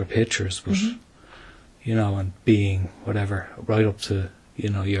stronger pictures, but, and being whatever, right up to,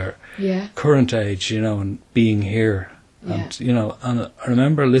 your current age, and being here. And and I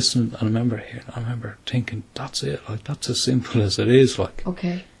remember listening, and I remember hearing, I remember thinking, that's it, that's as simple as it is,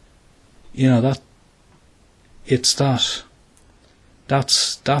 Okay. that it's that's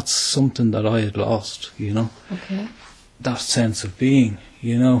something that I had lost, Okay. that sense of being,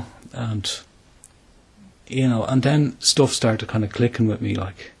 and and then stuff started kind of clicking with me,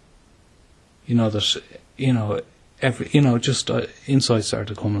 that every, just insights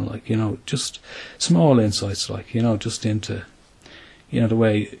started coming, just small insights, just into, the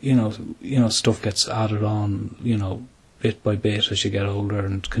way, stuff gets added on, bit by bit as you get older,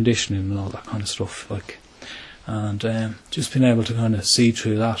 and conditioning and all that kind of stuff, and just being able to kind of see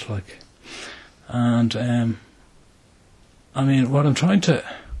through that, and I mean, what I'm trying to,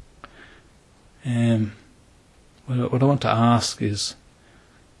 what I want to ask is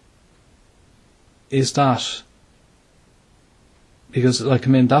that, because I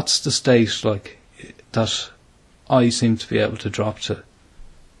mean, that's the state, that I seem to be able to drop to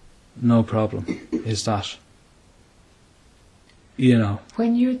no problem is that, you know,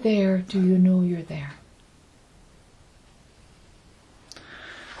 When you're there, do you know you're there?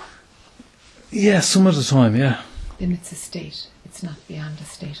 yeah, some of the time, yeah. Then it's a state. It's not beyond a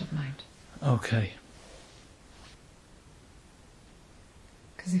state of mind. Okay.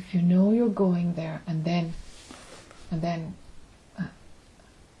 Because if you know you're going there, and then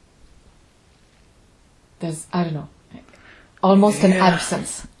there's, I don't know, almost an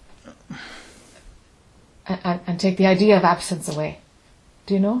absence. And take the idea of absence away.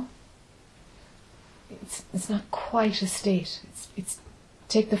 Do you know? It's not quite a state. It's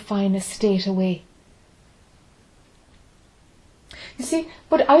take the finest state away. You see,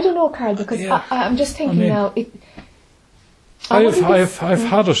 but I don't know, Carl, because Yeah. I'm just thinking I mean, now. I've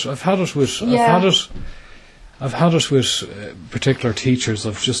had it with particular teachers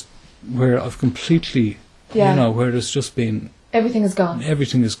of just where I've completely, Yeah. you know, where there's just been Everything is gone.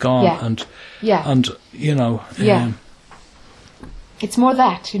 everything is gone, Yeah. and Yeah. and you know, Yeah. It's more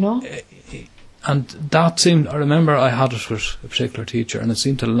that, you know. and that seemed. I remember I had it with a particular teacher, and it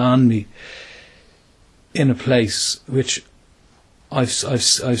seemed to land me in a place which I've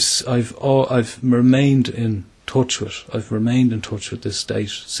remained in touch with. I've remained in touch with this state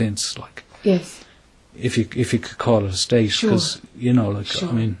since, like, Yes. if you could call it a state, Sure. because you know, like, Sure.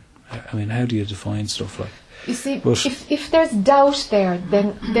 I mean, how do you define stuff like? You see, But- if there's doubt there,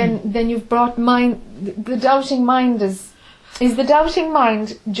 then you've brought mind. The doubting mind is the doubting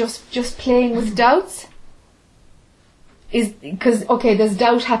mind just playing with doubts? Is because okay, there's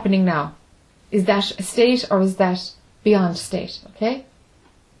doubt happening now. Is that a state or is that beyond state? Okay.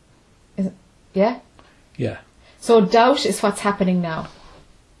 Is it, yeah. Yeah. So doubt is what's happening now.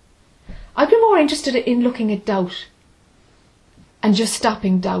 I'd be more interested in looking at doubt and just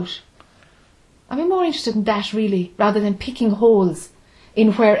stopping doubt. I'd be more interested in that, really, rather than picking holes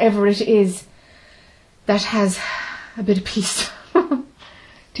in wherever it is that has a bit of peace.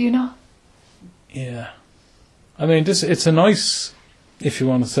 Do you know? Yeah. I mean, it's a nice, if you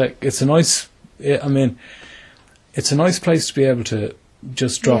want to say, it's a nice, I mean, it's a nice place to be able to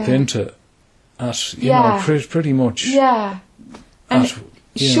just drop Yeah. into at, you Yeah. know, pretty much. Yeah. And At,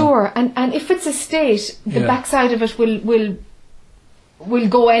 you know. sure, and if it's a state, the Yeah. backside of it will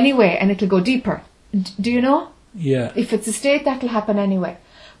go anyway, and it'll go deeper. Do you know? Yeah. If it's a state, that'll happen anyway.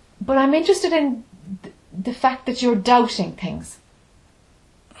 But I'm interested in the fact that you're doubting things,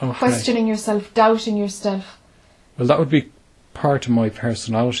 Okay. questioning yourself, doubting yourself. Well, that would be part of my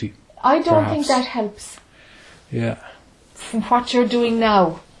personality. I don't Perhaps. think that helps Yeah. from what you're doing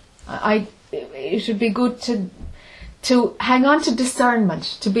now. It would be good to hang on to discernment,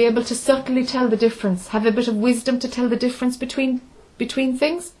 to be able to subtly tell the difference, have a bit of wisdom to tell the difference between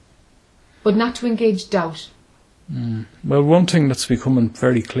things, but not to engage doubt. Well, one thing that's becoming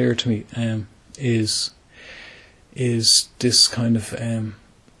very clear to me is this kind of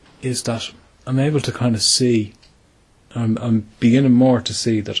is that I'm able to kind of see. I'm beginning more to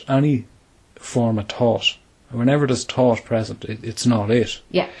see that any form of thought, whenever there's thought present, it's not it.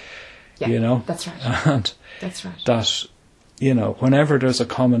 Yeah. You know. That's right. And That's right. that, you know, whenever there's a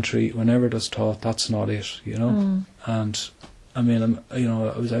commentary, whenever there's thought, that's not it. You know. And I mean, I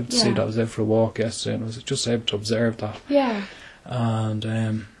was able to see Yeah. that. I was out for a walk yesterday, and I was just able to observe that. Yeah. And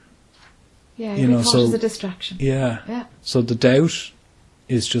Yeah. you Every know, thought so is a distraction. yeah. Yeah. So the doubt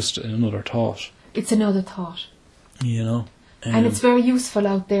is just another thought. It's another thought. You know. And it's very useful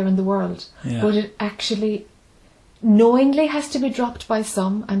out there in the world. Yeah. But it actually knowingly has to be dropped by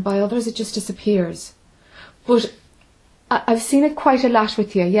some, and by others it just disappears. But I've seen it quite a lot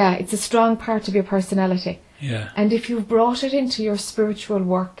with you. Yeah, it's a strong part of your personality. Yeah. And if you've brought it into your spiritual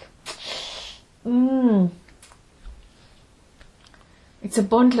work, it's a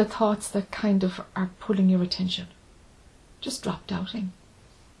bundle of thoughts that kind of are pulling your attention. Just drop doubting.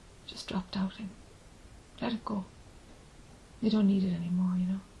 Just drop doubting. Let it go. You don't need it anymore, you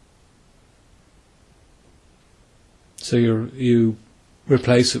know. So you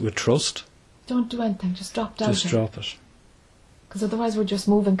replace it with trust. Don't do anything. Just drop doubting. Just drop it. Because otherwise we're just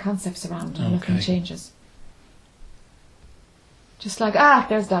moving concepts around and nothing Okay. changes. Just like,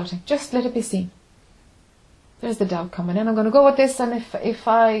 there's doubting. Just let it be seen. There's the doubt coming in. I'm going to go with this, and if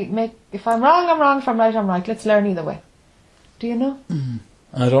I'm wrong, I'm wrong. If I'm right, I'm right. Let's learn either way. Do you know?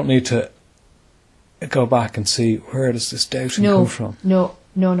 I don't need to go back and see where does this doubting come from. No.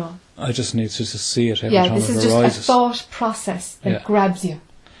 I just need to just see it every Yeah, time this it is just arises. a thought process that Yeah.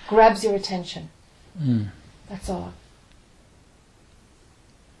 grabs your attention. That's all.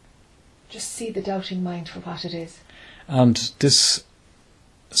 Just see the doubting mind for what it is. And this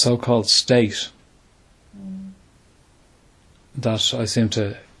so-called state that I seem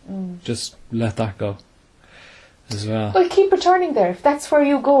to just let that go as well. Well, keep returning there. If that's where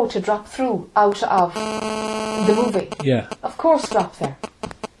you go to drop through out of the movie, Yeah. of course drop there.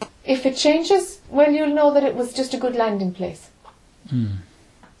 If it changes, well, you'll know that it was just a good landing place.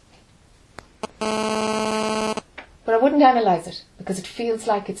 But I wouldn't analyse it, because it feels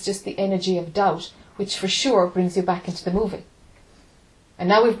like it's just the energy of doubt, which for sure brings you back into the movie. And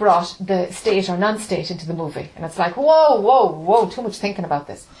now we've brought the state or non-state into the movie, and it's like, whoa, too much thinking about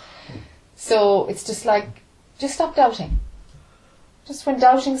this. So it's just like, just stop doubting. Just when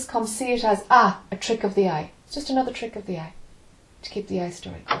doubtings come, see it as, a trick of the eye. It's just another trick of the eye to keep the eye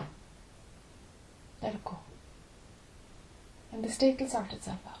story going. Let it go. And the state will sort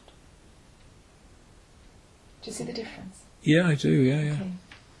itself out. Do you see the difference? Yeah, I do, yeah. Okay.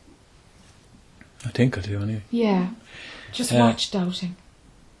 I think I do, anyway. Yeah. Just watch doubting.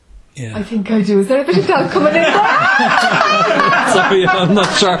 Yeah. I think I do. Is there a bit of doubt coming in? Sorry, I'm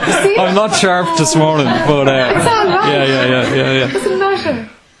not sharp. I'm not sharp this morning, but it's all right. Yeah. Doesn't matter.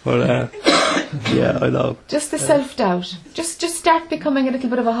 But yeah, I know. Just the self-doubt. Just start becoming a little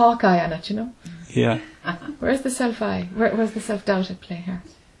bit of a Hawkeye on it, you know. Yeah. Where's the self-eye? Where's the self-doubt at play here?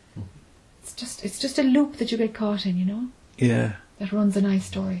 It's just a loop that you get caught in, you know. Yeah. That runs an eye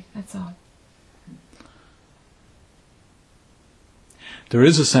story. That's all. There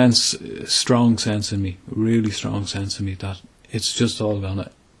is a strong sense in me, really strong sense in me, that it's just all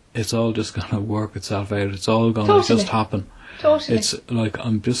just gonna work itself out. It's all gonna just happen. Totally. It's like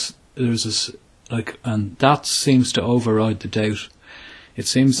there's this, like, and that seems to override the doubt. It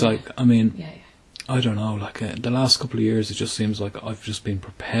seems like, I mean, I don't know, like the last couple of years, it just seems like I've just been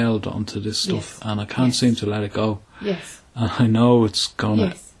propelled onto this stuff, and I can't seem to let it go. Yes. And I know it's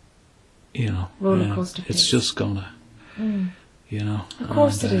gonna, you know, roller coaster. It's just gonna. You know, of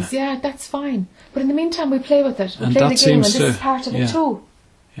course it is. Yeah, that's fine. But in the meantime, we play with it. We and play that the game, and seems this is part of it too.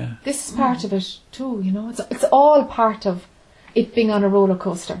 Yeah. This is part of it too. You know, it's all part of it being on a roller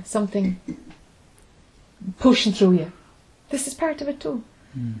coaster. Something pushing through you. This is part of it too.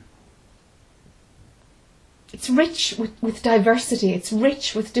 It's rich with diversity. It's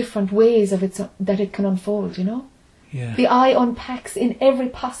rich with different ways of that it can unfold. You know. Yeah. The eye unpacks in every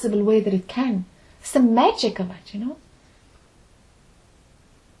possible way that it can. It's the magic of it. You know.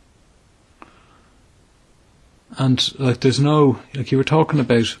 And like, there's no, like, you were talking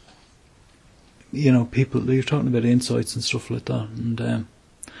about, you know, people, you're talking about insights and stuff like that, and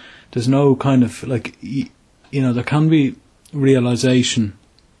there's no kind of, like, you know, there can be realization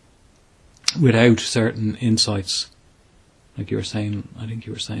without certain insights. Like you were saying, I think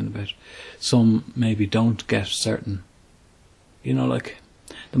you were saying about some maybe don't get certain, you know, like,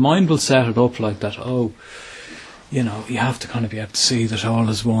 the mind will set it up like that, you know, you have to kind of be able to see that all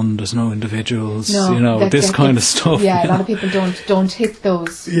is one, there's no individuals, you know, this kind of stuff. Yeah, a lot of people don't hit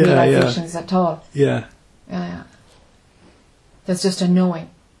those realizations at all. Yeah. There's just a knowing.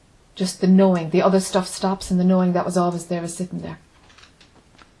 Just the knowing. The other stuff stops, and the knowing that was always there is sitting there.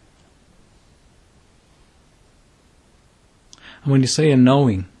 And when you say a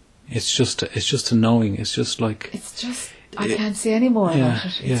knowing, it's just a knowing. It's just like... It's just... I can't say any more about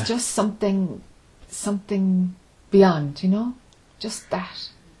it. It's just something beyond, you know? Just that.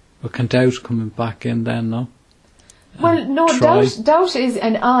 But can doubt coming back in then, no? Well, no, doubt is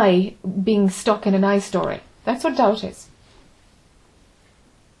an I being stuck in an I story. That's what doubt is.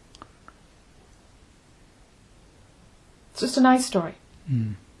 It's just an I story.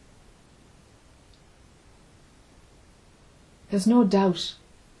 There's no doubt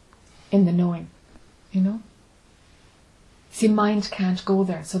in the knowing, you know? See, mind can't go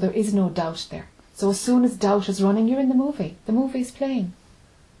there, so there is no doubt there. So as soon as doubt is running, you're in the movie. The movie's playing.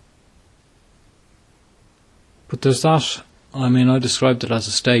 But there's that, I mean, I described it as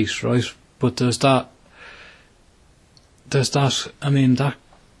a state, right? But there's that, I mean,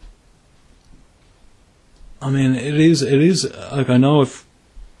 it is, like, I know I've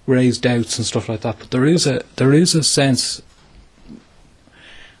raised doubts and stuff like that, but there is a sense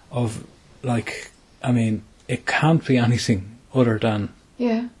of, like, I mean, it can't be anything other than...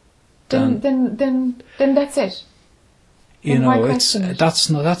 Yeah. Then that's it. You know, that's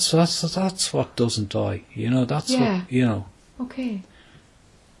what doesn't die. You know, that's what, you know. Okay.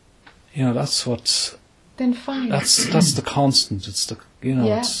 You know, that's what's... Then fine. That's the constant. It's the, you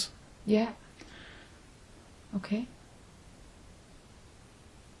know, it's... Yeah. Okay.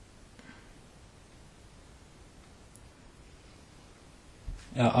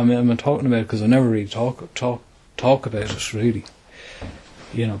 I mean, I'm talking about it because I never really talk about it, really.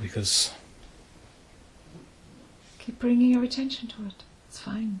 You know, because... Keep bringing your attention to it. It's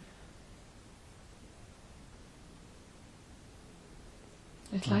fine.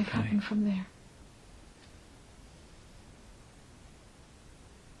 Let life Okay. happen from there.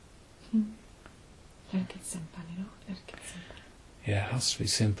 Let it get simple, you know? Let it get simple. Yeah, it has to be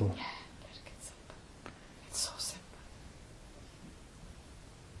simple. Yeah, let it get simple. It's so simple.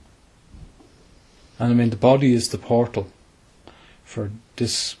 And I mean, the body is the portal for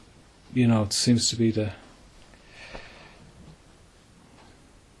this, you know, it seems to be the...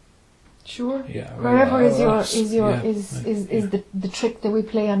 Sure. Yeah, Wherever is yeah, the trick that we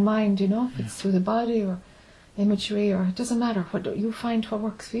play on mind, you know, if it's through the body or imagery, or it doesn't matter. What you find what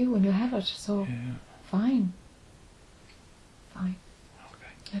works for you and you have it. So yeah. fine. Fine.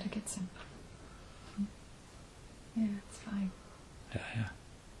 Okay. Let it get simple. Yeah, it's fine. Yeah.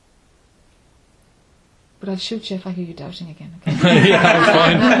 But I'll shoot you if I hear you doubting again. Okay?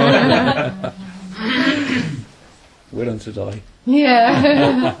 Yeah, fine. Willing to die.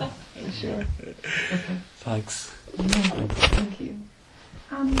 Yeah. Sure. Okay. Thanks. Thank you.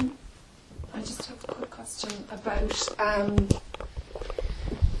 I just have a quick question about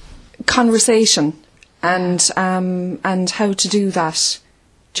conversation and how to do that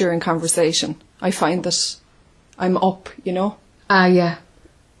during conversation. I find that I'm up, you know. Yeah.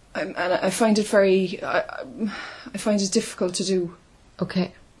 And I find it I find it difficult to do.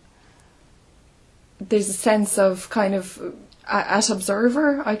 Okay. There's a sense of kind of at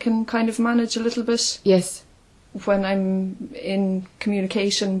observer I can kind of manage a little bit. Yes. When I'm in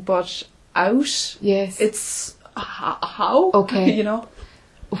communication, but out. Yes. It's how. Okay. You know.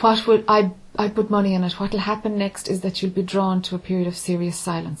 What would I put money on it? What will happen next is that you'll be drawn to a period of serious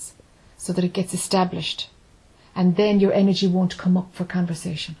silence, so that it gets established, and then your energy won't come up for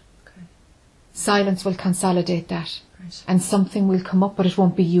conversation. Okay. Silence will consolidate that, Right. and something will come up, but it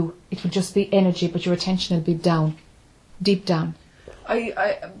won't be you. It will just be energy, but your attention will be down, deep down.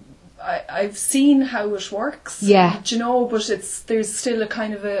 I've seen how it works. Yeah. Do you know? But there's still a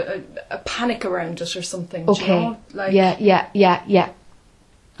kind of a panic around it or something. Okay. Do you know? Like, Yeah.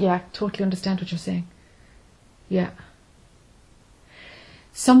 Yeah, I totally understand what you're saying. Yeah.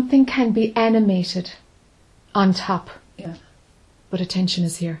 Something can be animated on top. Yeah. But attention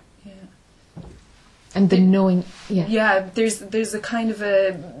is here. Yeah. And the knowing, yeah. Yeah, there's a kind of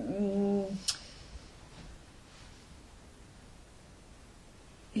a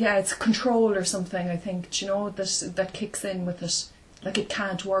it's control or something, I think. Do you know, that kicks in with it. Like it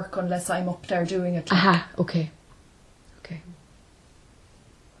can't work unless I'm up there doing it. Like. Aha, okay.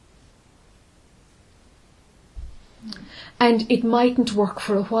 And it mightn't work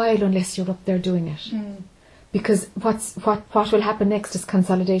for a while unless you're up there doing it. Mm. Because what will happen next is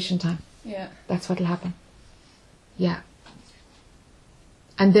consolidation time. Yeah. That's what will happen. Yeah.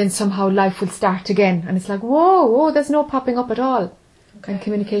 And then somehow life will start again. And it's like, whoa, there's no popping up at all. Okay. And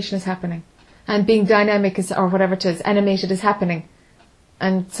communication is happening. And being dynamic is, or whatever it is, animated is happening.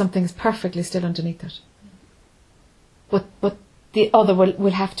 And something's perfectly still underneath it. But the other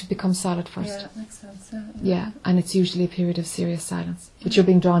will have to become solid first. Yeah, that makes sense. Yeah, and it's usually a period of serious silence, which you're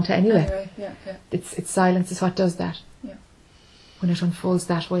being drawn to anyway. Yeah. It's silence is what does that. Yeah. When it unfolds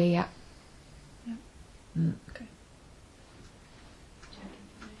that way, yeah. Yeah. Mm. Okay.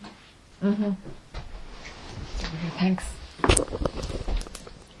 Mhm. Thanks.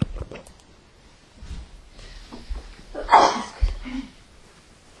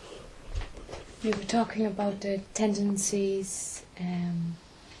 You were talking about the tendencies,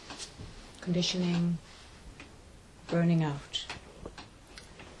 conditioning, burning out.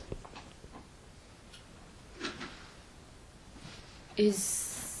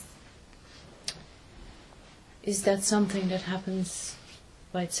 Is that something that happens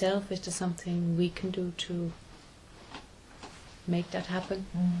by itself? Is there something we can do to make that happen?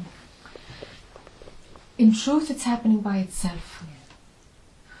 In truth, it's happening by itself.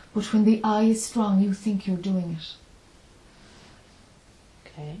 But when the I is strong, you think you're doing it.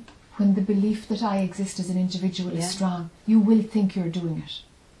 Okay. When the belief that I exist as an individual is strong, you will think you're doing it.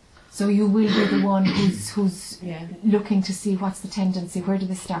 So you will be the one who's looking to see what's the tendency, where did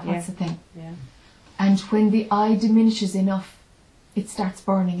this start, what's the thing. Yeah. And when the I diminishes enough, it starts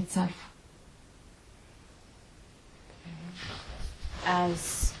burning itself.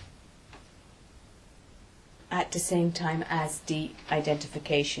 As at the same time as the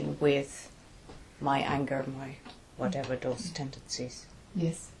identification with my anger, my whatever those tendencies.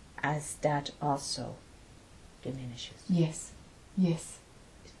 Yes. As that also diminishes. Yes.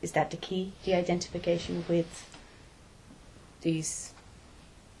 Is that the key? The identification with these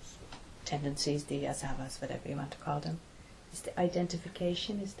tendencies, the asavas, whatever you want to call them. Is the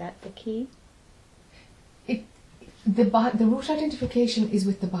identification, is that the key? The root identification is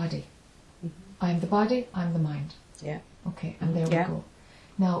with the body. I'm the body, I'm the mind. Yeah. Okay, and there we go.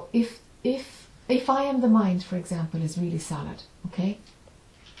 Now, if I am the mind, for example, is really solid, okay?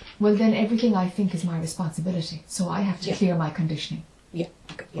 Well, then everything I think is my responsibility. So I have to clear my conditioning. Yeah.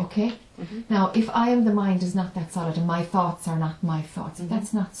 Okay? Mm-hmm. Now, if I am the mind is not that solid and my thoughts are not my thoughts, if Mm-hmm.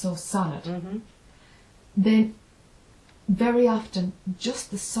 that's not so solid, Mm-hmm. then very often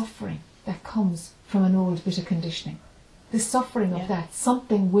just the suffering that comes from an old bit of conditioning, the suffering of that,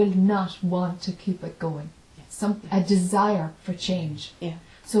 something will not want to keep it going. A desire for change. Yeah.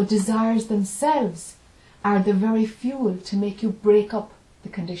 So desires themselves are the very fuel to make you break up the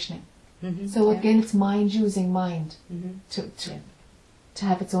conditioning. Mm-hmm. So again, it's mind using mind Mm-hmm. to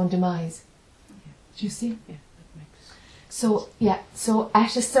have its own demise. Do you see? Yeah, that makes sense. So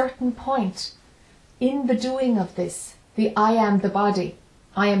at a certain point in the doing of this, the I am the body,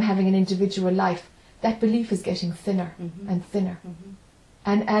 I am having an individual life, that belief is getting thinner Mm-hmm. and thinner. Mm-hmm.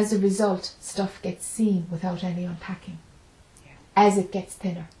 And as a result, stuff gets seen without any unpacking. Yeah. As it gets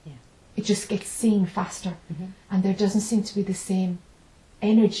thinner. Yeah. It just gets seen faster. Mm-hmm. And there doesn't seem to be the same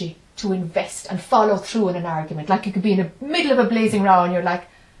energy to invest and follow through in an argument. Like you could be in the middle of a blazing row and you're like,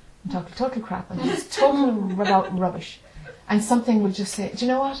 I'm talking total crap and it's total rubbish. And something will just say, do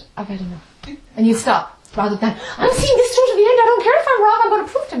you know what? I've had enough. And you stop. Rather than, I'm seeing this through to the end, I don't care if I'm wrong, I'm going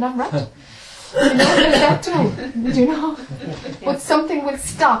to prove to them I'm right. You know, there's that too. Do you know? But something will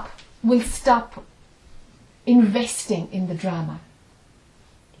stop investing in the drama.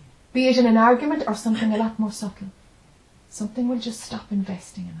 Be it in an argument or something a lot more subtle. Something will just stop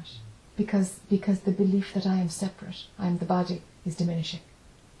investing in it. Because the belief that I am separate, I am the body, is diminishing.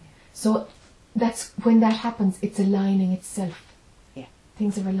 So that's when that happens, it's aligning itself. Yeah.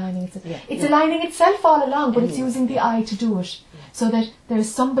 Things are aligning itself. Yeah. It's aligning itself all along, but it's using the I to do it. So that there's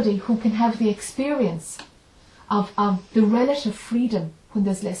somebody who can have the experience of the relative freedom when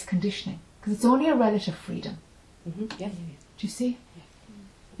there's less conditioning. Because it's only a relative freedom. Mm-hmm. Yeah. Do you see?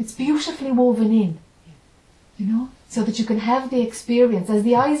 It's beautifully woven in. You know? So that you can have the experience, as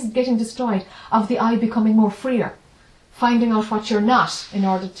the I is getting destroyed, of the I becoming more freer. Finding out what you're not in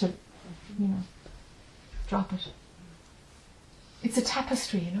order to, drop it. It's a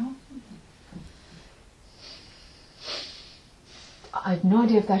tapestry, you know? I have no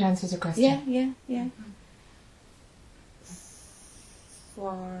idea if that answers your question. Yeah.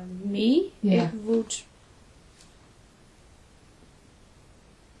 For me, it would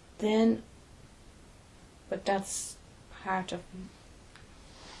then, but that's part of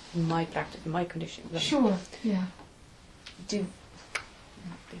my practice, my condition. Sure, yeah.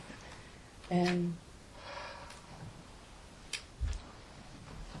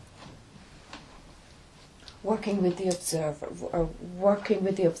 Working with the observer, or working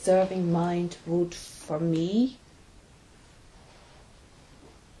with the observing mind would, for me,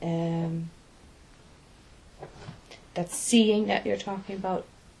 that seeing that you're talking about,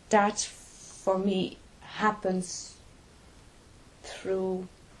 that for me happens through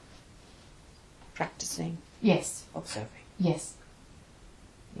practicing. Yes. Observing. Yes.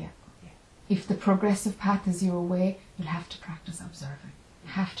 Yeah. If the progressive path is your way, you'll have to practice observing.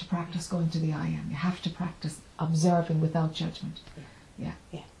 You have to practice going to the I am. You have to practice observing without judgment. Yeah.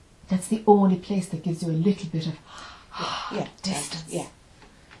 That's the only place that gives you a little bit of distance. Yeah.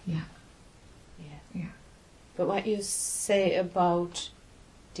 But what you say about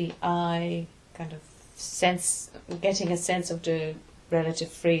the I kind of getting a sense of the relative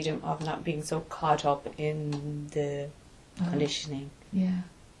freedom of not being so caught up in the conditioning. Yeah.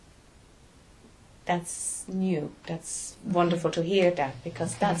 That's new. That's wonderful to hear that,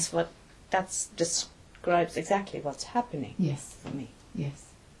 because that describes exactly what's happening. Yes. For me. Yes.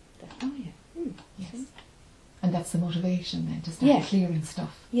 Yes. And that's the motivation then, to start clearing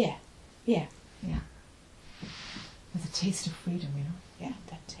stuff. Yeah. There's a taste of freedom, you know. Yeah,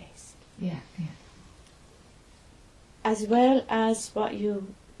 that taste. Yeah. As well as what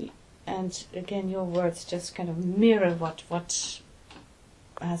you, and again your words just kind of mirror what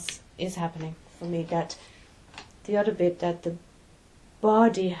is happening for me, that the other bit, that the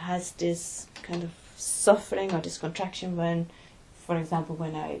body has this kind of suffering or this contraction when, for example,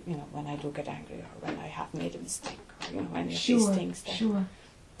 when I do get angry, or when I have made a mistake, or any of these things.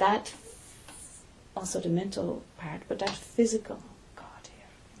 That also the mental part, but that physical,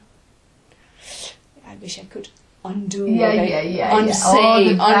 I wish I could undo unsay, all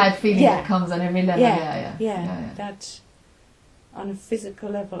the bad feeling that comes on every level. Yeah. That on a physical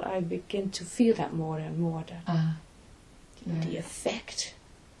level, I begin to feel that more and more, that the effect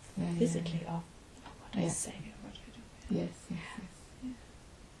physically of what I say or what I do. Yes.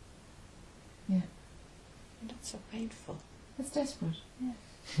 And that's so painful. That's desperate.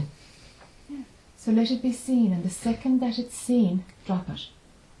 Yeah. So let it be seen, and the second that it's seen, drop it.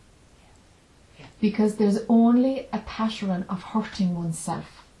 Because there's only a pattern of hurting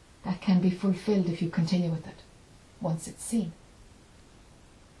oneself that can be fulfilled if you continue with it, once it's seen.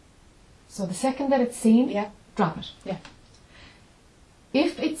 So the second that it's seen, drop it. Yeah.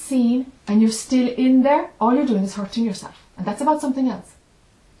 If it's seen and you're still in there, all you're doing is hurting yourself. And that's about something else.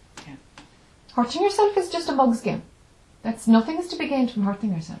 Yeah. Hurting yourself is just a mug's game. Nothing is to be gained from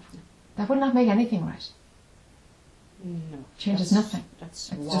hurting yourself. That would not make anything right. No. Changes nothing.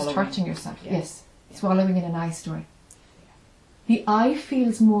 That's it's just hurting yourself. Yeah. Yes. Swallowing in an I story. The I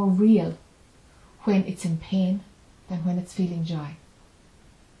feels more real when it's in pain than when it's feeling joy.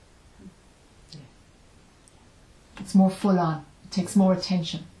 It's more full on. It takes more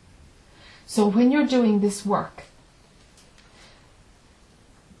attention. So when you're doing this work,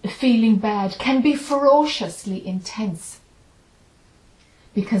 feeling bad can be ferociously intense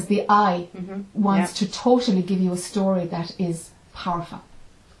because the I wants to totally give you a story that is powerful.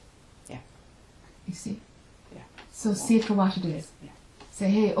 Yeah. You see? Yeah. So see it for what it is. Yeah. Say,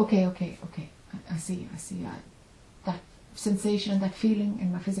 hey, okay. I see. That sensation and that feeling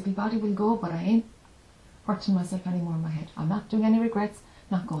in my physical body will go, but I ain't hurting myself anymore in my head. I'm not doing any regrets,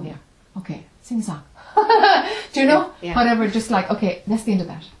 not going there. Okay, sing a song. Do you know? Yeah. Whatever, just like, okay, that's the end of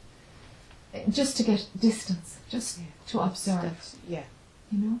that. Just to get distance, just to observe. Yeah.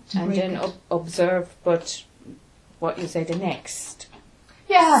 You know? To And break then it. observe, but what you say the next.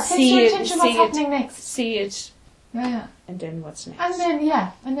 Yeah, take your attention what's happening next. See it. Yeah. And then what's next?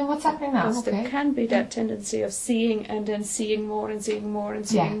 And then what's happening now? Because there can be that tendency of seeing and then seeing more and seeing more and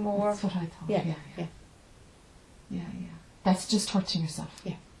seeing more. That's what I thought. Yeah. Yeah. That's just hurting yourself.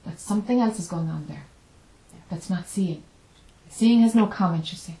 Yeah. That's something else is going on there. That's not seeing. Seeing has no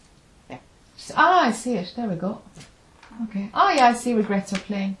comment, you see. Yeah. I see it. There we go. Okay. Oh yeah, I see regrets are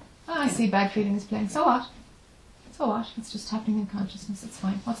playing. I see bad feelings playing. So what? It's just happening in consciousness. It's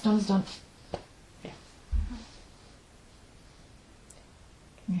fine. What's done is done. Yeah.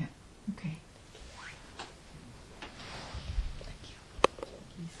 Yeah. Okay.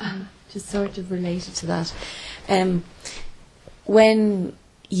 Just sort of related to that. When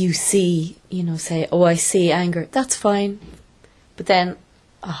you see, say, oh, I see anger, that's fine. But then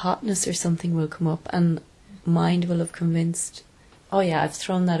a hotness or something will come up and mind will have convinced, oh yeah, I've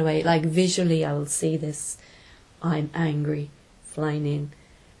thrown that away. Like visually I will see this, I'm angry, flying in.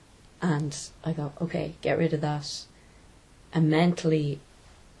 And I go, okay, get rid of that. And mentally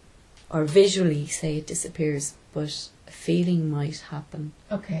or visually say it disappears, but a feeling might happen.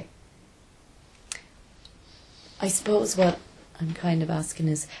 Okay. I suppose what I'm kind of asking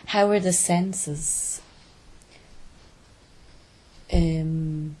is, how are the senses?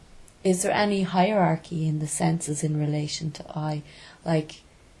 Is there any hierarchy in the senses in relation to I? Like,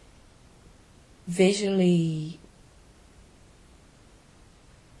 visually,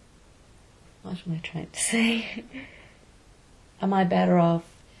 what am I trying to say? Am I better off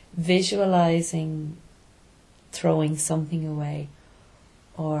visualizing throwing something away,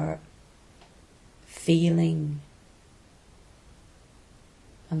 or feeling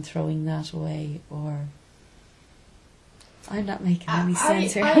and throwing that away, or I'm not making any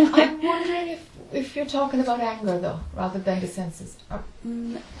sense here. I'm wondering if you're talking about anger though, rather than the senses.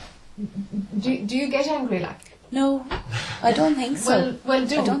 Do you get angry like? No, I don't think so. Well,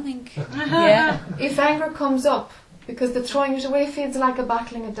 do. I don't think. Yeah. If anger comes up, because the throwing it away feels like a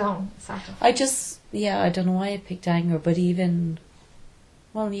battling it down, sort of. I don't know why I picked anger, but even,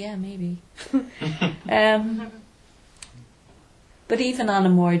 well, yeah, maybe. But even on a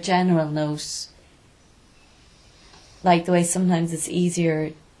more general note, like the way sometimes it's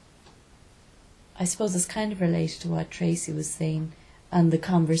easier, I suppose it's kind of related to what Tracy was saying and the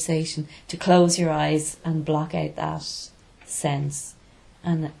conversation, to close your eyes and block out that sense,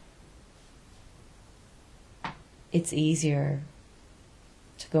 and it's easier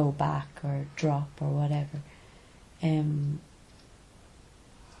to go back or drop or whatever.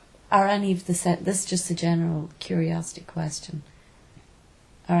 Are any of the this is just a general curiosity question,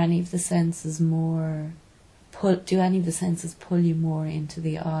 are any of the senses more do any of the senses pull you more into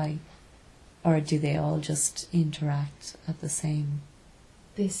the I, or do they all just interact at the same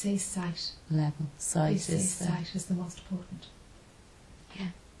They say sight. level? Sight They say sight is the most potent.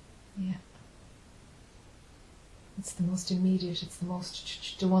 Yeah. It's the most immediate, it's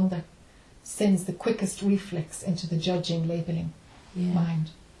the one that sends the quickest reflex into the judging, labelling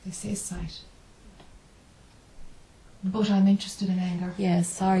mind. They say sight. But I'm interested in anger. Yeah,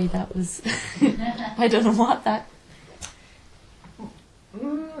 sorry, that was I don't know what that.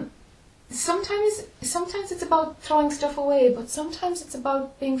 Sometimes it's about throwing stuff away, but sometimes it's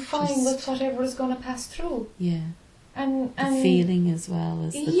about being fine with whatever is going to pass through. Yeah. And the feeling as well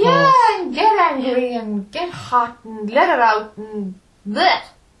as the yeah, thought. and get angry and get hot and let it out and bleh,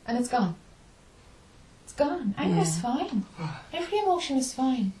 and it's gone. It's gone. Anger's fine. Every emotion is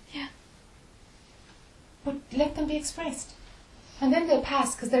fine. Yeah. But let them be expressed. And then they'll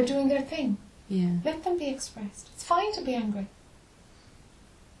pass because they're doing their thing. Yeah. Let them be expressed. It's fine to be angry.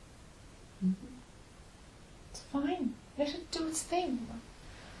 It's fine. Let it do its thing.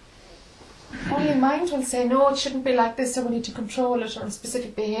 Only mind will say, no, it shouldn't be like this, so we need to control it, or a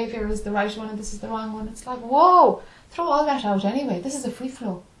specific behaviour is the right one and this is the wrong one. It's like, whoa, throw all that out anyway. This is a free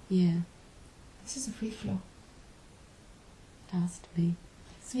flow. Yeah. This is a free flow. It has to be.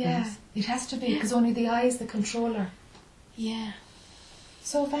 Yeah, it has to be, because only the I is the controller. Yeah.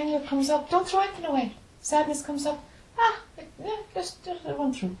 So if anger comes up, don't throw anything away. Sadness comes up, just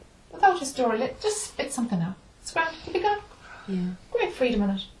run through. Without a story, just spit something out. It's grand, it'll be gone. Yeah. Great freedom in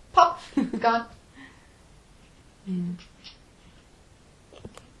it. Pop, gone. Yeah.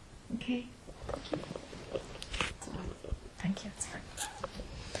 Okay. Thank you.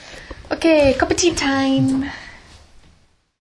 Okay, cup of tea time.